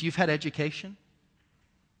 If you've had education,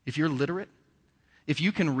 if you're literate, if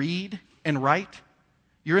you can read and write,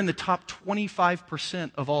 you're in the top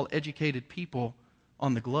 25% of all educated people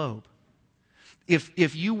on the globe.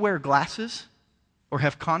 If you wear glasses or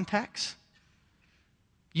have contacts,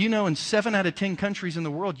 in 7 out of 10 countries in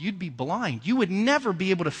the world, you'd be blind. You would never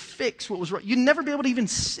be able to fix what was right. You'd never be able to even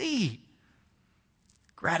see.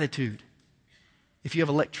 Gratitude. If you have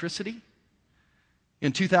electricity.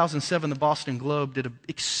 In 2007, the Boston Globe did an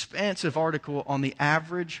expansive article on the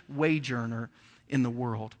average wage earner in the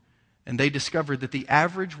world. And they discovered that the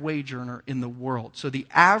average wage earner in the world, so the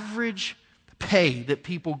average pay that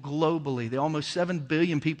people globally, the almost 7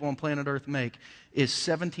 billion people on planet Earth make, is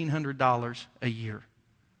 $1,700 a year.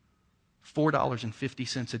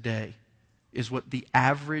 $4.50 a day is what the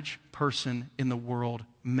average person in the world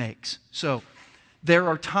makes. So there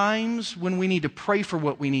are times when we need to pray for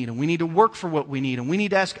what we need, and we need to work for what we need, and we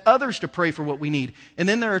need to ask others to pray for what we need. And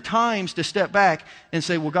then there are times to step back and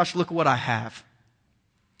say, well, gosh, look what I have.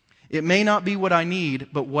 It may not be what I need,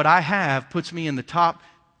 but what I have puts me in the top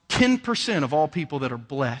 10% of all people that are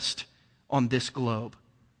blessed on this globe.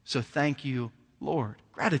 So thank you, Lord.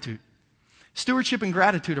 Gratitude. Stewardship and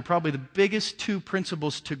gratitude are probably the biggest 2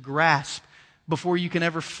 principles to grasp before you can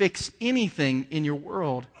ever fix anything in your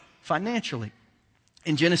world financially.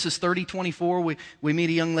 In Genesis 30:24, we meet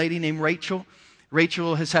a young lady named Rachel.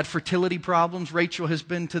 Rachel has had fertility problems. Rachel has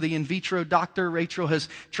been to the in vitro doctor. Rachel has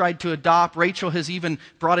tried to adopt. Rachel has even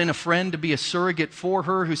brought in a friend to be a surrogate for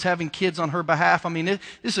her who's having kids on her behalf. I mean, this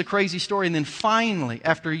is a crazy story. And then finally,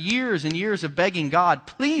 after years and years of begging God,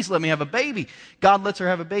 please let me have a baby, God lets her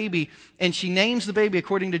have a baby. And she names the baby,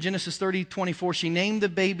 according to Genesis 30:24, she named the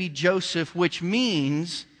baby Joseph, which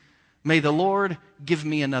means, may the Lord give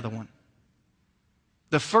me another one.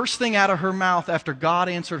 The first thing out of her mouth after God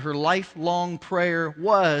answered her lifelong prayer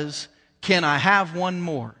was, can I have one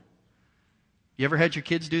more? You ever had your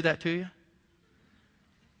kids do that to you?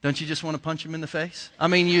 Don't you just want to punch them in the face? I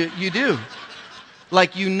mean, you do.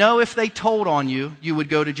 Like, if they told on you, you would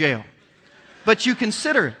go to jail. But you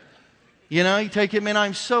consider it. You take it, man,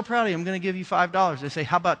 I'm so proud of you. I'm going to give you $5. They say,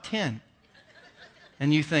 how about 10?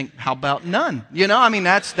 And you think, how about none?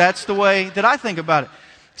 That's the way that I think about it.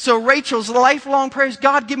 So Rachel's lifelong prayer is,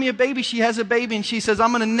 God, give me a baby. She has a baby, and she says,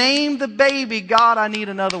 I'm going to name the baby, God, I need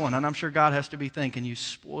another one. And I'm sure God has to be thinking, you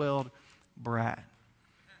spoiled brat.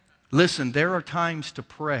 Listen, there are times to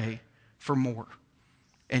pray for more.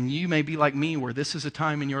 And you may be like me, where this is a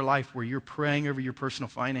time in your life where you're praying over your personal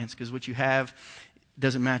finance because what you have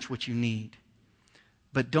doesn't match what you need.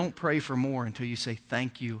 But don't pray for more until you say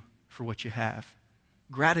thank you for what you have.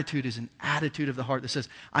 Gratitude is an attitude of the heart that says,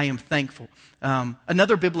 I am thankful.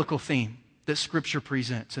 Another biblical theme that Scripture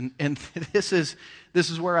presents, and this is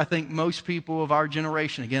where I think most people of our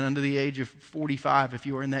generation, again, under the age of 45, if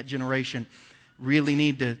you are in that generation, really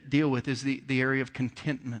need to deal with, is the area of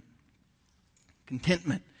contentment.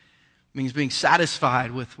 Contentment means being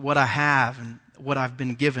satisfied with what I have and what I've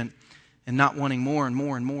been given and not wanting more and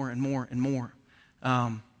more and more and more and more.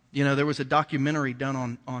 There was a documentary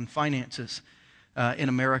done on finances in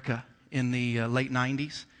America in the late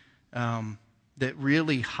 90s that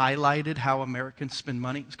really highlighted how Americans spend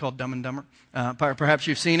money. It's called Dumb and Dumber. Perhaps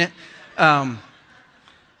you've seen it. And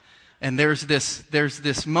there's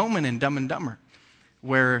this moment in Dumb and Dumber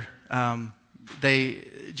where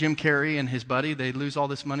Jim Carrey and his buddy, they lose all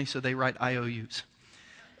this money, so they write IOUs.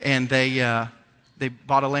 And they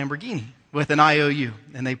bought a Lamborghini with an IOU,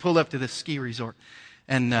 and they pulled up to this ski resort.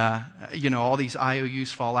 And, all these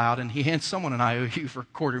IOUs fall out, and he hands someone an IOU for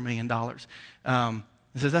 $250,000.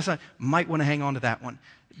 He says, might want to hang on to that one.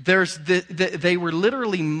 They were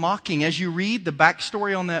literally mocking, as you read the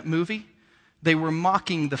backstory on that movie, they were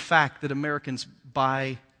mocking the fact that Americans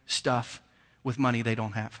buy stuff with money they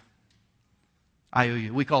don't have.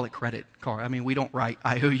 IOU. We call it credit card. I mean, we don't write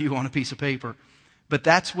IOU on a piece of paper. But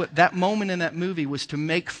that's what that moment in that movie was, to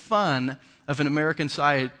make fun of an American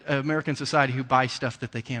society who buys stuff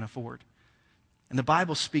that they can't afford. And the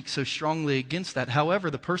Bible speaks so strongly against that.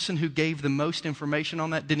 However, the person who gave the most information on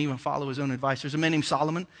that didn't even follow his own advice. There's a man named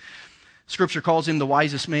Solomon. Scripture calls him the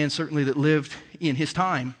wisest man, certainly, that lived in his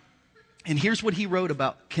time. And here's what he wrote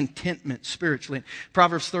about contentment spiritually.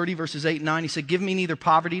 Proverbs 30, verses 8 and 9, he said, "Give me neither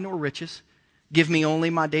poverty nor riches. Give me only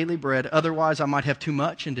my daily bread. Otherwise, I might have too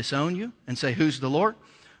much and disown you and say, 'Who's the Lord?'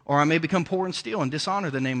 Or I may become poor and steal and dishonor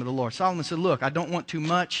the name of the Lord." Solomon said, look, I don't want too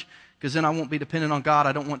much, because then I won't be dependent on God.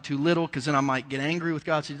 I don't want too little, because then I might get angry with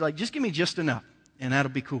God. So he's like, just give me just enough, and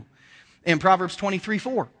that'll be cool. In Proverbs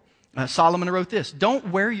 23:4, Solomon wrote this: "Don't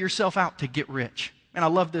wear yourself out to get rich." And I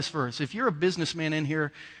love this verse. If you're a businessman in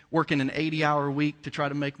here working an 80-hour week to try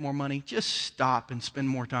to make more money, just stop and spend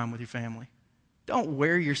more time with your family. Don't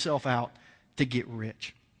wear yourself out to get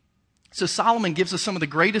rich. So Solomon gives us some of the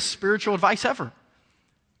greatest spiritual advice ever.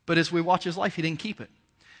 But as we watch his life, he didn't keep it.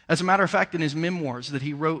 As a matter of fact, in his memoirs that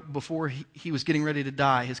he wrote before he was getting ready to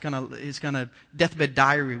die, his kind of deathbed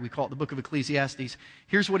diary, we call it the book of Ecclesiastes,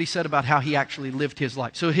 here's what he said about how he actually lived his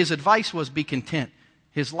life. So his advice was, be content.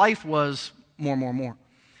 His life was more.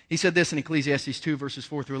 He said this in Ecclesiastes 2, verses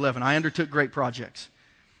 4 through 11. "I undertook great projects.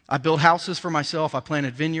 I built houses for myself. I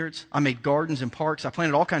planted vineyards. I made gardens and parks. I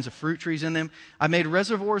planted all kinds of fruit trees in them. I made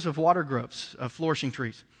reservoirs of water groves, of flourishing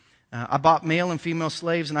trees. I bought male and female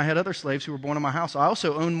slaves, and I had other slaves who were born in my house. I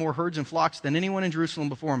also owned more herds and flocks than anyone in Jerusalem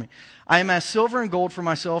before me. I amassed silver and gold for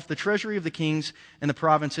myself, the treasury of the kings and the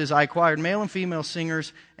provinces. I acquired male and female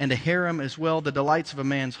singers and a harem as well, the delights of a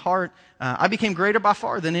man's heart. I became greater by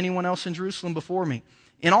far than anyone else in Jerusalem before me.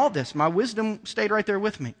 In all this, my wisdom stayed right there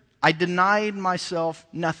with me. I denied myself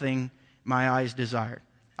nothing my eyes desired.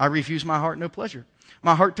 I refused my heart no pleasure.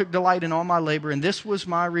 My heart took delight in all my labor, and this was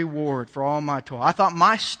my reward for all my toil." I thought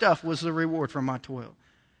my stuff was the reward for my toil.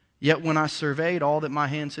 "Yet when I surveyed all that my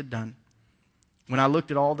hands had done, when I looked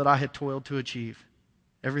at all that I had toiled to achieve,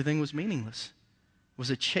 everything was meaningless. It was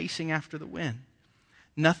a chasing after the wind.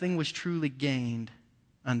 Nothing was truly gained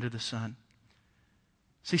under the sun."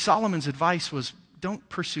 See, Solomon's advice was, don't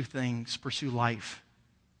pursue things, pursue life.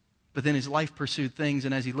 But then his life pursued things,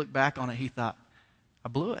 and as he looked back on it, he thought, I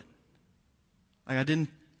blew it. Like I didn't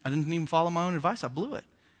even follow my own advice. I blew it.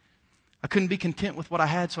 I couldn't be content with what I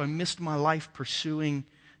had, so I missed my life pursuing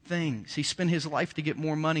things. He spent his life to get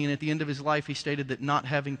more money, and at the end of his life, he stated that not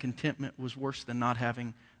having contentment was worse than not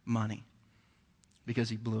having money, because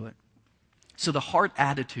he blew it. So the heart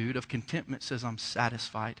attitude of contentment says, I'm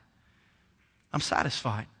satisfied. I'm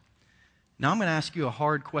satisfied. Now I'm going to ask you a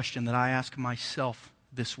hard question that I ask myself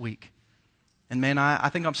this week. And man, I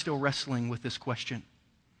think I'm still wrestling with this question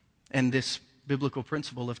and this biblical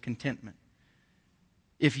principle of contentment.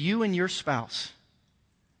 If you and your spouse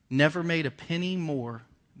never made a penny more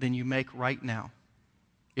than you make right now,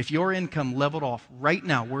 if your income leveled off right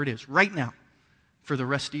now, where it is, right now, for the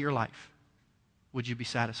rest of your life, would you be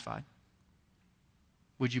satisfied?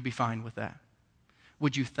 Would you be fine with that?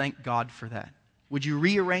 Would you thank God for that? Would you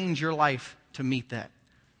rearrange your life to meet that?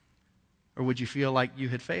 Or would you feel like you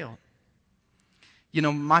had failed? You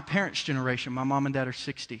know, my parents' generation, my mom and dad are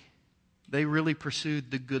 60. They really pursued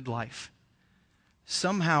the good life.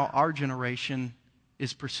 Somehow our generation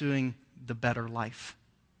is pursuing the better life.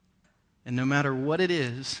 And no matter what it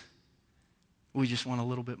is, we just want a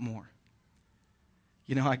little bit more.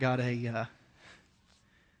 You know, I got a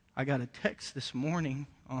text this morning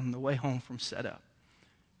on the way home from setup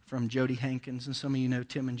from Jody Hankins, and some of you know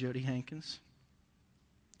Tim and Jody Hankins.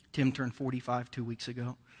 Tim turned 45 2 weeks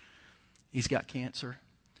ago. He's got cancer.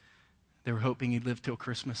 They were hoping he'd live till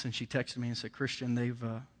Christmas, and she texted me and said, Christian,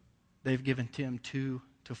 they've given Tim 2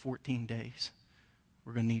 to 14 days.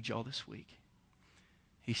 We're going to need y'all this week.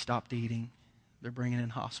 He stopped eating. They're bringing in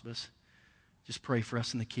hospice. Just pray for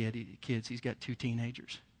us and the kids. He's got 2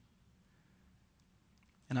 teenagers.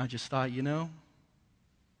 And I just thought, you know,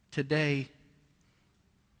 today,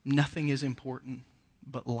 nothing is important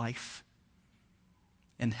but life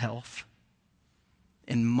and health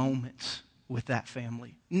and moments with that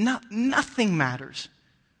family. Nothing matters.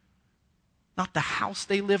 Not the house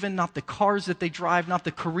they live in, not the cars that they drive, not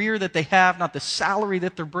the career that they have, not the salary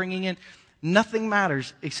that they're bringing in. Nothing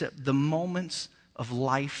matters except the moments of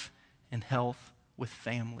life and health with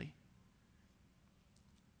family.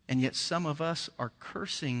 And yet some of us are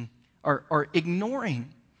cursing, are ignoring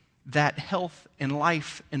that health and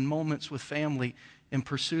life and moments with family in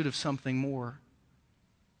pursuit of something more.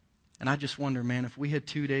 And I just wonder, man, if we had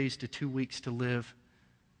 2 days to 2 weeks to live,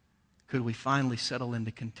 could we finally settle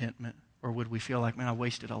into contentment? Or would we feel like, man, I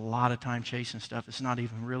wasted a lot of time chasing stuff. It's not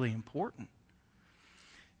even really important.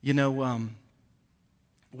 You know,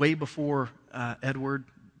 way before Edward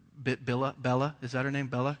bit Bella, is that her name?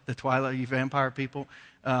 Bella? The Twilight vampire people.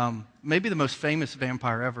 Maybe the most famous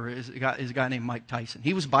vampire ever is a guy named Mike Tyson.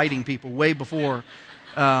 He was biting people way before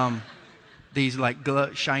these like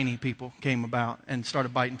shiny people came about and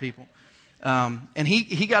started biting people. And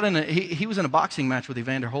he was in a boxing match with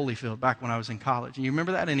Evander Holyfield back when I was in college. And you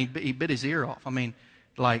remember that? And he bit his ear off. I mean,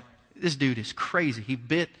 like, this dude is crazy. He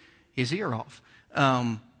bit his ear off.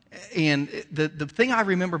 And the thing I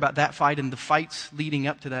remember about that fight and the fights leading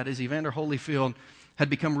up to that is Evander Holyfield had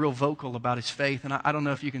become real vocal about his faith. And I don't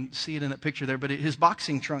know if you can see it in that picture there, but his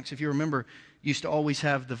boxing trunks, if you remember, used to always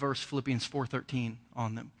have the verse Philippians 4:13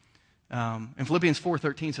 on them. And Philippians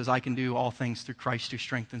 4:13 says, I can do all things through Christ who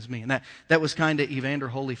strengthens me. And that was kind of Evander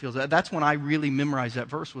Holyfield's. That's when I really memorized that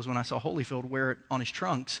verse, was when I saw Holyfield wear it on his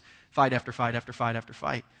trunks, fight after fight after fight after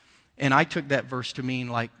fight. And I took that verse to mean,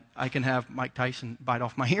 like, I can have Mike Tyson bite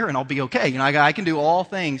off my ear and I'll be okay. You know, I can do all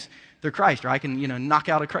things through Christ, or I can, knock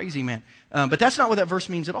out a crazy man. But that's not what that verse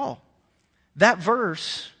means at all. That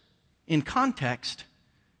verse, in context,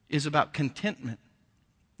 is about contentment,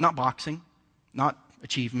 not boxing, not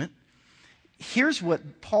achievement. Here's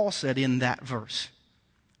what Paul said in that verse.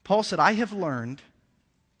 Paul said, I have learned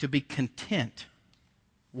to be content,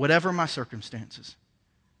 whatever my circumstances.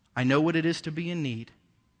 I know what it is to be in need.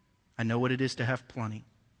 I know what it is to have plenty.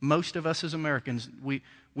 Most of us as Americans,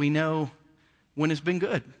 we know when it's been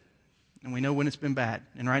good, and we know when it's been bad.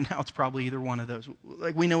 And right now it's probably either one of those.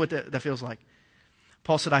 Like, we know what that feels like.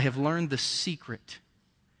 Paul said, I have learned the secret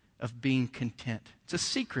of being content. It's a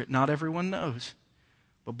secret not everyone knows.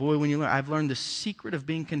 But boy, when you learn, I've learned the secret of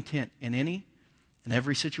being content in any and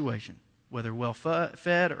every situation, whether well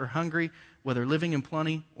fed or hungry, whether living in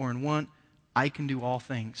plenty or in want, I can do all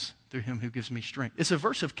things through him who gives me strength. It's a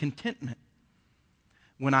verse of contentment.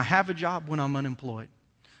 When I have a job, when I'm unemployed,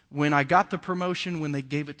 when I got the promotion, when they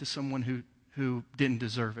gave it to someone who didn't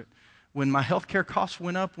deserve it, when my health care costs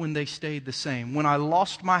went up, when they stayed the same, when I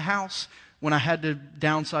lost my house, when I had to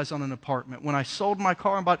downsize on an apartment, when I sold my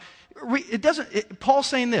car and bought Paul's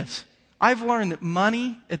saying this, I've learned that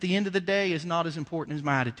money at the end of the day is not as important as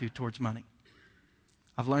my attitude towards money.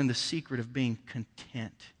 I've learned the secret of being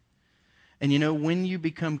content. And when you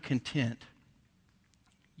become content,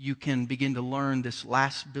 you can begin to learn this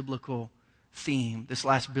last biblical theme, this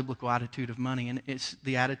last biblical attitude of money, and it's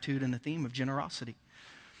the attitude and the theme of generosity.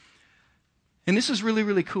 And this is really,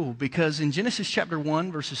 really cool, because in Genesis chapter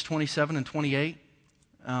 1, verses 27 and 28,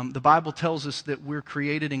 the Bible tells us that we're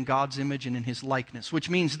created in God's image and in his likeness, which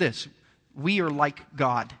means this: we are like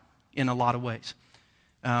God in a lot of ways.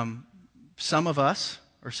 Some of us,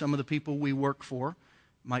 or some of the people we work for,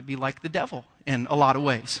 might be like the devil in a lot of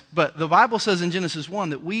ways. But the Bible says in Genesis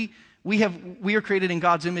 1 that we are created in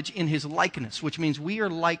God's image in his likeness, which means we are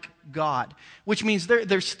like God, which means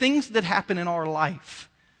there's things that happen in our life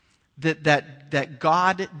that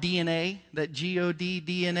God DNA, that God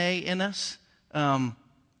DNA in us,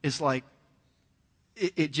 is like,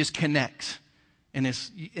 it just connects.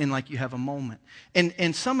 And like you have a moment.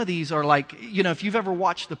 And some of these are like, if you've ever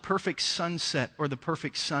watched the perfect sunset or the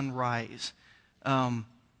perfect sunrise,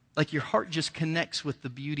 like your heart just connects with the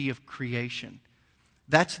beauty of creation.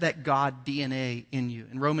 That's that God DNA in you.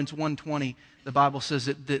 In Romans 1:20, the Bible says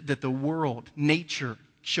that the world, nature,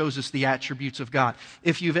 shows us the attributes of God.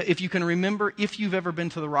 If you can remember, if you've ever been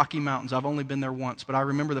to the Rocky Mountains, I've only been there once, but I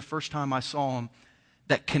remember the first time I saw them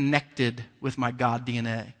that connected with my God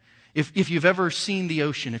DNA. If you've ever seen the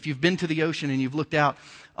ocean, if you've been to the ocean and you've looked out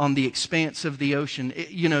on the expanse of the ocean,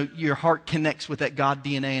 your heart connects with that God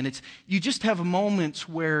DNA. And you just have moments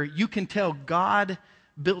where you can tell God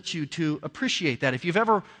built you to appreciate that. If you've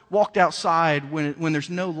ever walked outside when there's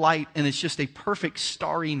no light and it's just a perfect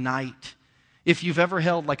starry night, if you've ever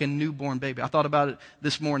held like a newborn baby. I thought about it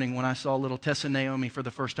this morning when I saw little Tessa Naomi for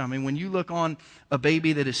the first time. I mean, when you look on a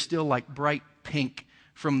baby that is still like bright pink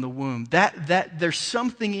from the womb, that there's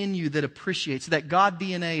something in you that appreciates that. God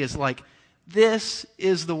DNA is like, this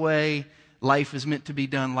is the way life is meant to be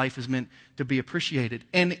done. Life is meant to be appreciated.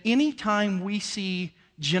 And anytime we see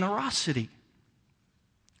generosity,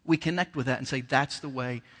 we connect with that and say, that's the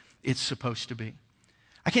way it's supposed to be.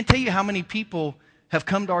 I can't tell you how many people have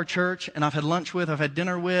come to our church, and I've had lunch with, I've had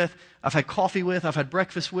dinner with, I've had coffee with, I've had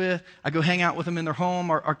breakfast with. I go hang out with them in their home.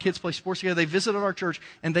 Our kids play sports together. They visited our church,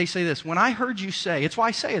 and they say this. When I heard you say, it's why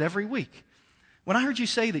I say it every week. When I heard you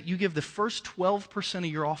say that you give the first 12% of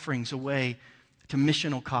your offerings away to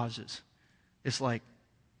missional causes, it's like,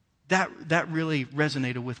 that really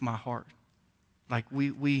resonated with my heart. Like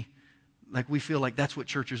we feel like that's what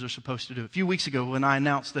churches are supposed to do. A few weeks ago, when I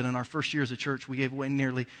announced that in our first year as a church, we gave away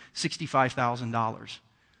nearly $65,000,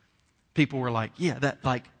 people were like, yeah, that,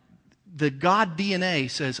 like, the God DNA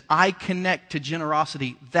says, I connect to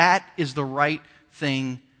generosity. That is the right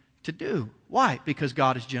thing to do. Why? Because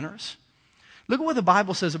God is generous. Look at what the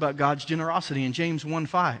Bible says about God's generosity in James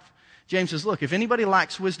 1:5. James says, look, if anybody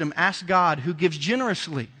lacks wisdom, ask God who gives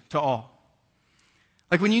generously to all.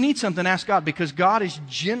 Like when you need something, ask God, because God is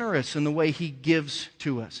generous in the way He gives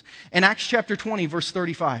to us. In Acts chapter 20, verse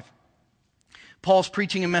 35, Paul's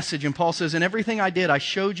preaching a message, and Paul says, in everything I did, I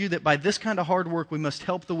showed you that by this kind of hard work we must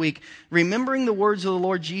help the weak, remembering the words of the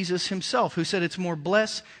Lord Jesus Himself, who said it's more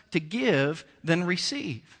blessed to give than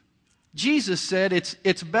receive. Jesus said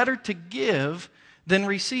it's better to give than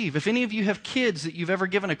receive. If any of you have kids that you've ever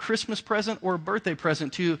given a Christmas present or a birthday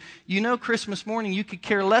present to, you know Christmas morning you could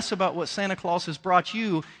care less about what Santa Claus has brought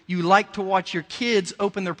you. You like to watch your kids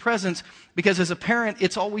open their presents because as a parent,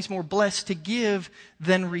 it's always more blessed to give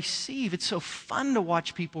than receive. It's so fun to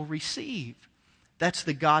watch people receive. That's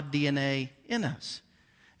the God DNA in us.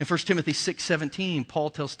 In 1 Timothy 6:17,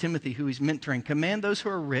 Paul tells Timothy, who he's mentoring, command those who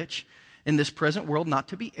are rich in this present world not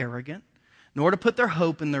to be arrogant, nor to put their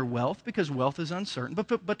hope in their wealth, because wealth is uncertain, but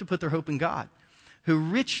to put their hope in God, who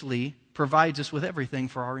richly provides us with everything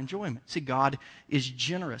for our enjoyment. See, God is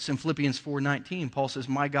generous. In Philippians 4:19, Paul says,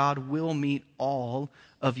 my God will meet all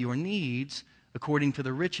of your needs according to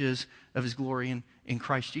the riches of His glory in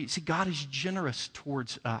Christ Jesus. See, God is generous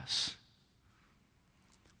towards us.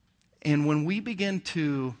 And when we begin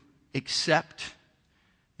to accept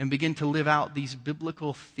and begin to live out these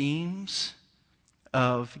biblical themes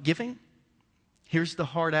of giving, here's the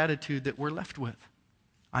hard attitude that we're left with.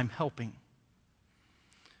 I'm helping.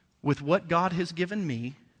 With what God has given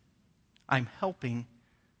me, I'm helping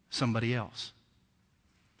somebody else.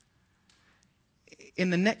 In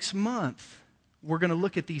the next month, we're going to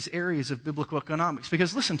look at these areas of biblical economics.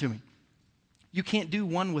 Because listen to me, you can't do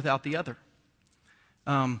one without the other.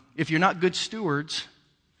 If you're not good stewards,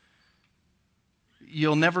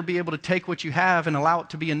 you'll never be able to take what you have and allow it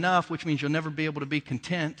to be enough, which means you'll never be able to be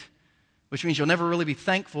content, which means you'll never really be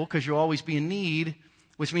thankful because you'll always be in need,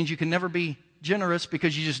 which means you can never be generous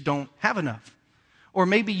because you just don't have enough. Or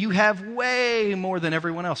maybe you have way more than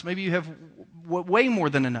everyone else. Maybe you have way more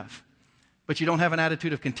than enough, but you don't have an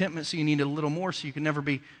attitude of contentment, so you need a little more, so you can never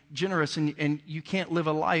be generous, and you can't live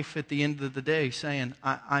a life at the end of the day saying,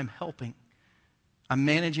 I'm helping. I'm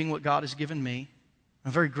managing what God has given me.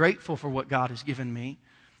 I'm very grateful for what God has given me.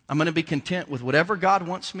 I'm going to be content with whatever God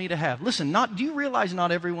wants me to have. Listen, do you realize not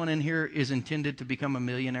everyone in here is intended to become a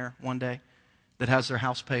millionaire one day that has their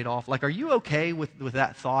house paid off? Like, are you okay with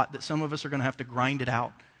that thought that some of us are going to have to grind it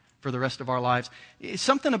out for the rest of our lives?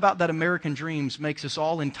 Something about that American dreams makes us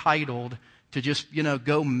all entitled to just,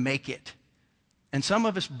 go make it. And some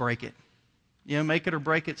of us break it. Make it or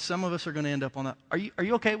break it. Some of us are going to end up on that. Are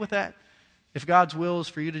you okay with that? If God's will is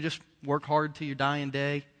for you to just work hard till your dying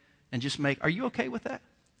day and just are you okay with that?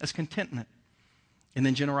 That's contentment. And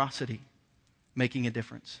then generosity, making a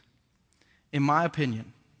difference. In my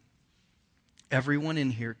opinion, everyone in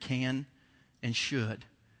here can and should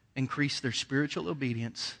increase their spiritual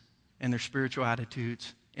obedience and their spiritual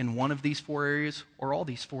attitudes in one of these four areas or all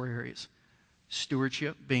these four areas.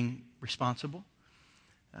 Stewardship, being responsible.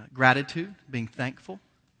 Gratitude, being thankful.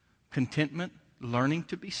 Contentment, learning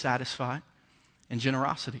to be satisfied. And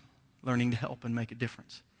generosity, learning to help and make a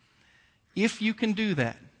difference. If you can do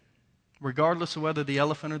that, regardless of whether the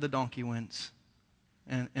elephant or the donkey wins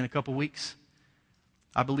in a couple weeks,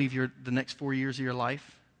 I believe the next 4 years of your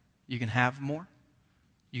life, you can have more,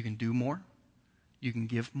 you can do more, you can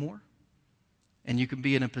give more, and you can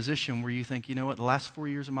be in a position where you think, the last 4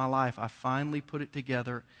 years of my life, I finally put it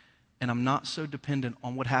together, and I'm not so dependent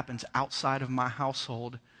on what happens outside of my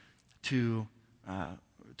household to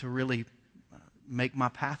really make my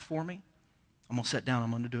path for me. I'm going to sit down.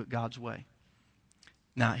 I'm going to do it God's way.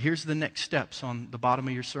 Now, here's the next steps on the bottom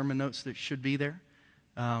of your sermon notes that should be there.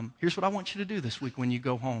 Here's what I want you to do this week when you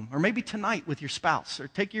go home. Or maybe tonight with your spouse. Or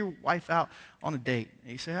take your wife out on a date.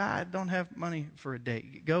 And you say, I don't have money for a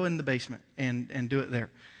date. Go in the basement and do it there.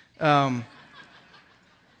 So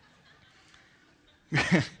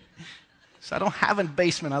I don't have a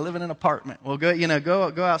basement. I live in an apartment. Well,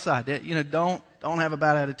 go outside. Don't have a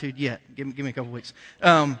bad attitude yet. Give me a couple weeks.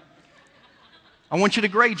 I want you to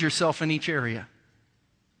grade yourself in each area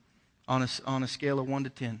on a scale of 1 to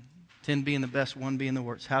 10. 10 being the best, 1 being the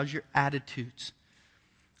worst. How's your attitudes?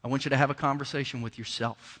 I want you to have a conversation with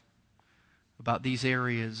yourself about these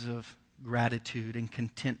areas of gratitude and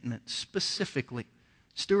contentment specifically.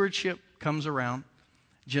 Stewardship comes around.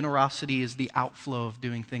 Generosity is the outflow of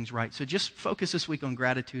doing things right. So just focus this week on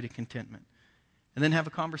gratitude and contentment. And then have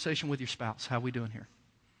a conversation with your spouse. How are we doing here?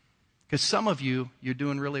 Because some of you, you're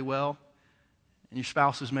doing really well, and your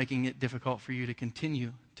spouse is making it difficult for you to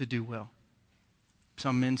continue to do well.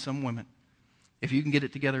 Some men, some women. If you can get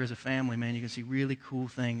it together as a family, man, you can see really cool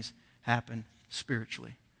things happen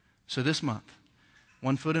spiritually. So this month,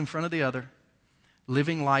 one foot in front of the other,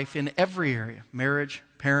 living life in every area, marriage,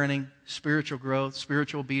 parenting, spiritual growth,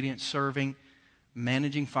 spiritual obedience, serving,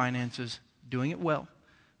 managing finances, doing it well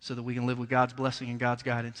so that we can live with God's blessing and God's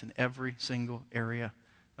guidance in every single area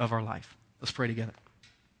of our life. Let's pray together.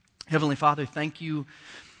 Heavenly Father, thank you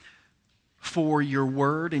for your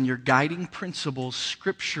word and your guiding principles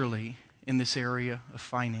scripturally in this area of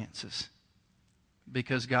finances.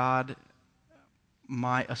 Because God,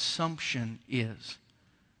 my assumption is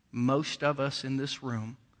most of us in this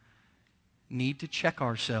room need to check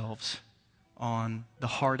ourselves on the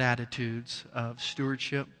hard attitudes of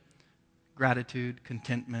stewardship, gratitude,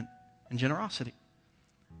 contentment, and generosity.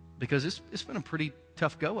 Because it's been a pretty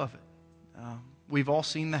tough go of it. We've all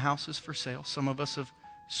seen the houses for sale. Some of us have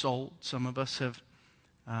sold. Some of us have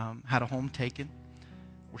had a home taken.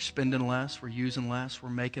 We're spending less. We're using less. We're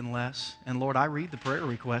making less. And Lord, I read the prayer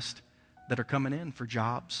requests that are coming in for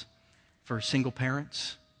jobs, for single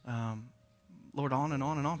parents, Lord, on and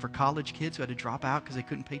on and on, for college kids who had to drop out because they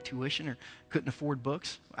couldn't pay tuition or couldn't afford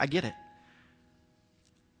books. I get it.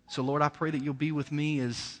 So Lord, I pray that you'll be with me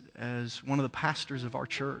as one of the pastors of our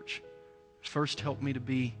church. First, help me to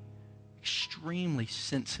be extremely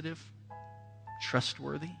sensitive,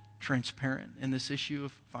 trustworthy, transparent in this issue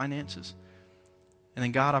of finances. And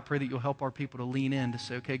then God, I pray that you'll help our people to lean in to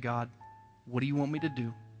say, okay, God, what do you want me to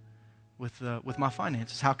do with my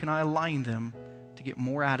finances? How can I align them to get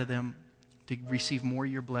more out of them, to receive more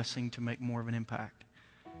of your blessing, to make more of an impact?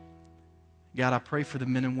 God, I pray for the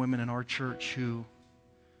men and women in our church who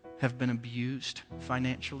have been abused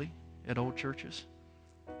financially at old churches,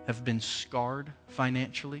 have been scarred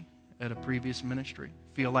financially at a previous ministry,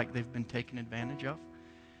 feel like they've been taken advantage of.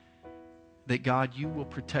 That God, you will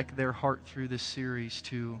protect their heart through this series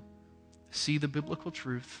to see the biblical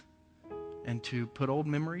truth and to put old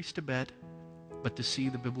memories to bed, but to see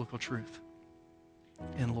the biblical truth.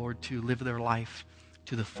 And Lord, to live their life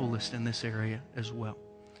to the fullest in this area as well.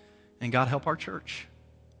 And God, help our church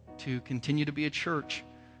to continue to be a church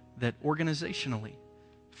that organizationally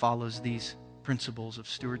follows these principles of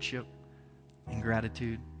stewardship and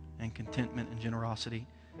gratitude and contentment and generosity,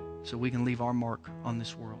 so we can leave our mark on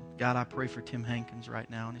this world. God, I pray for Tim Hankins right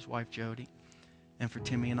now and his wife Jody, and for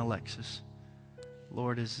Timmy and Alexis.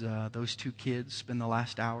 Lord, as those two kids spend the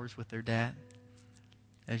last hours with their dad,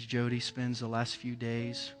 as Jody spends the last few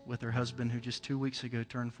days with her husband who just 2 weeks ago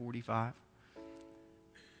turned 45.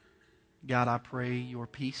 God, I pray your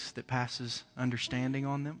peace that passes understanding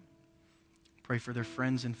on them. Pray for their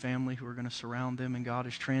friends and family who are going to surround them. And God,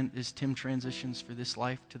 as Tim transitions for this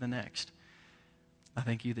life to the next, I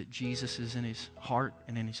thank you that Jesus is in his heart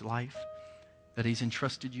and in his life, that he's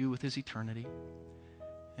entrusted you with his eternity.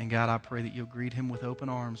 And God, I pray that you'll greet him with open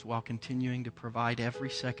arms while continuing to provide every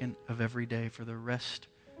second of every day for the rest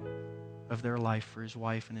of their life for his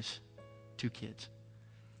wife and his 2 kids.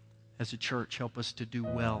 As a church, help us to do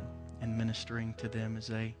well in ministering to them as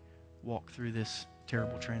they walk through this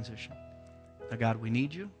terrible transition. Now, God, we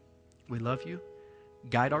need you. We love you.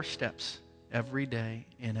 Guide our steps every day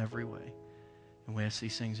in every way. And we ask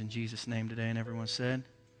these things in Jesus' name today. And everyone said,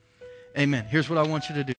 amen. Here's what I want you to do.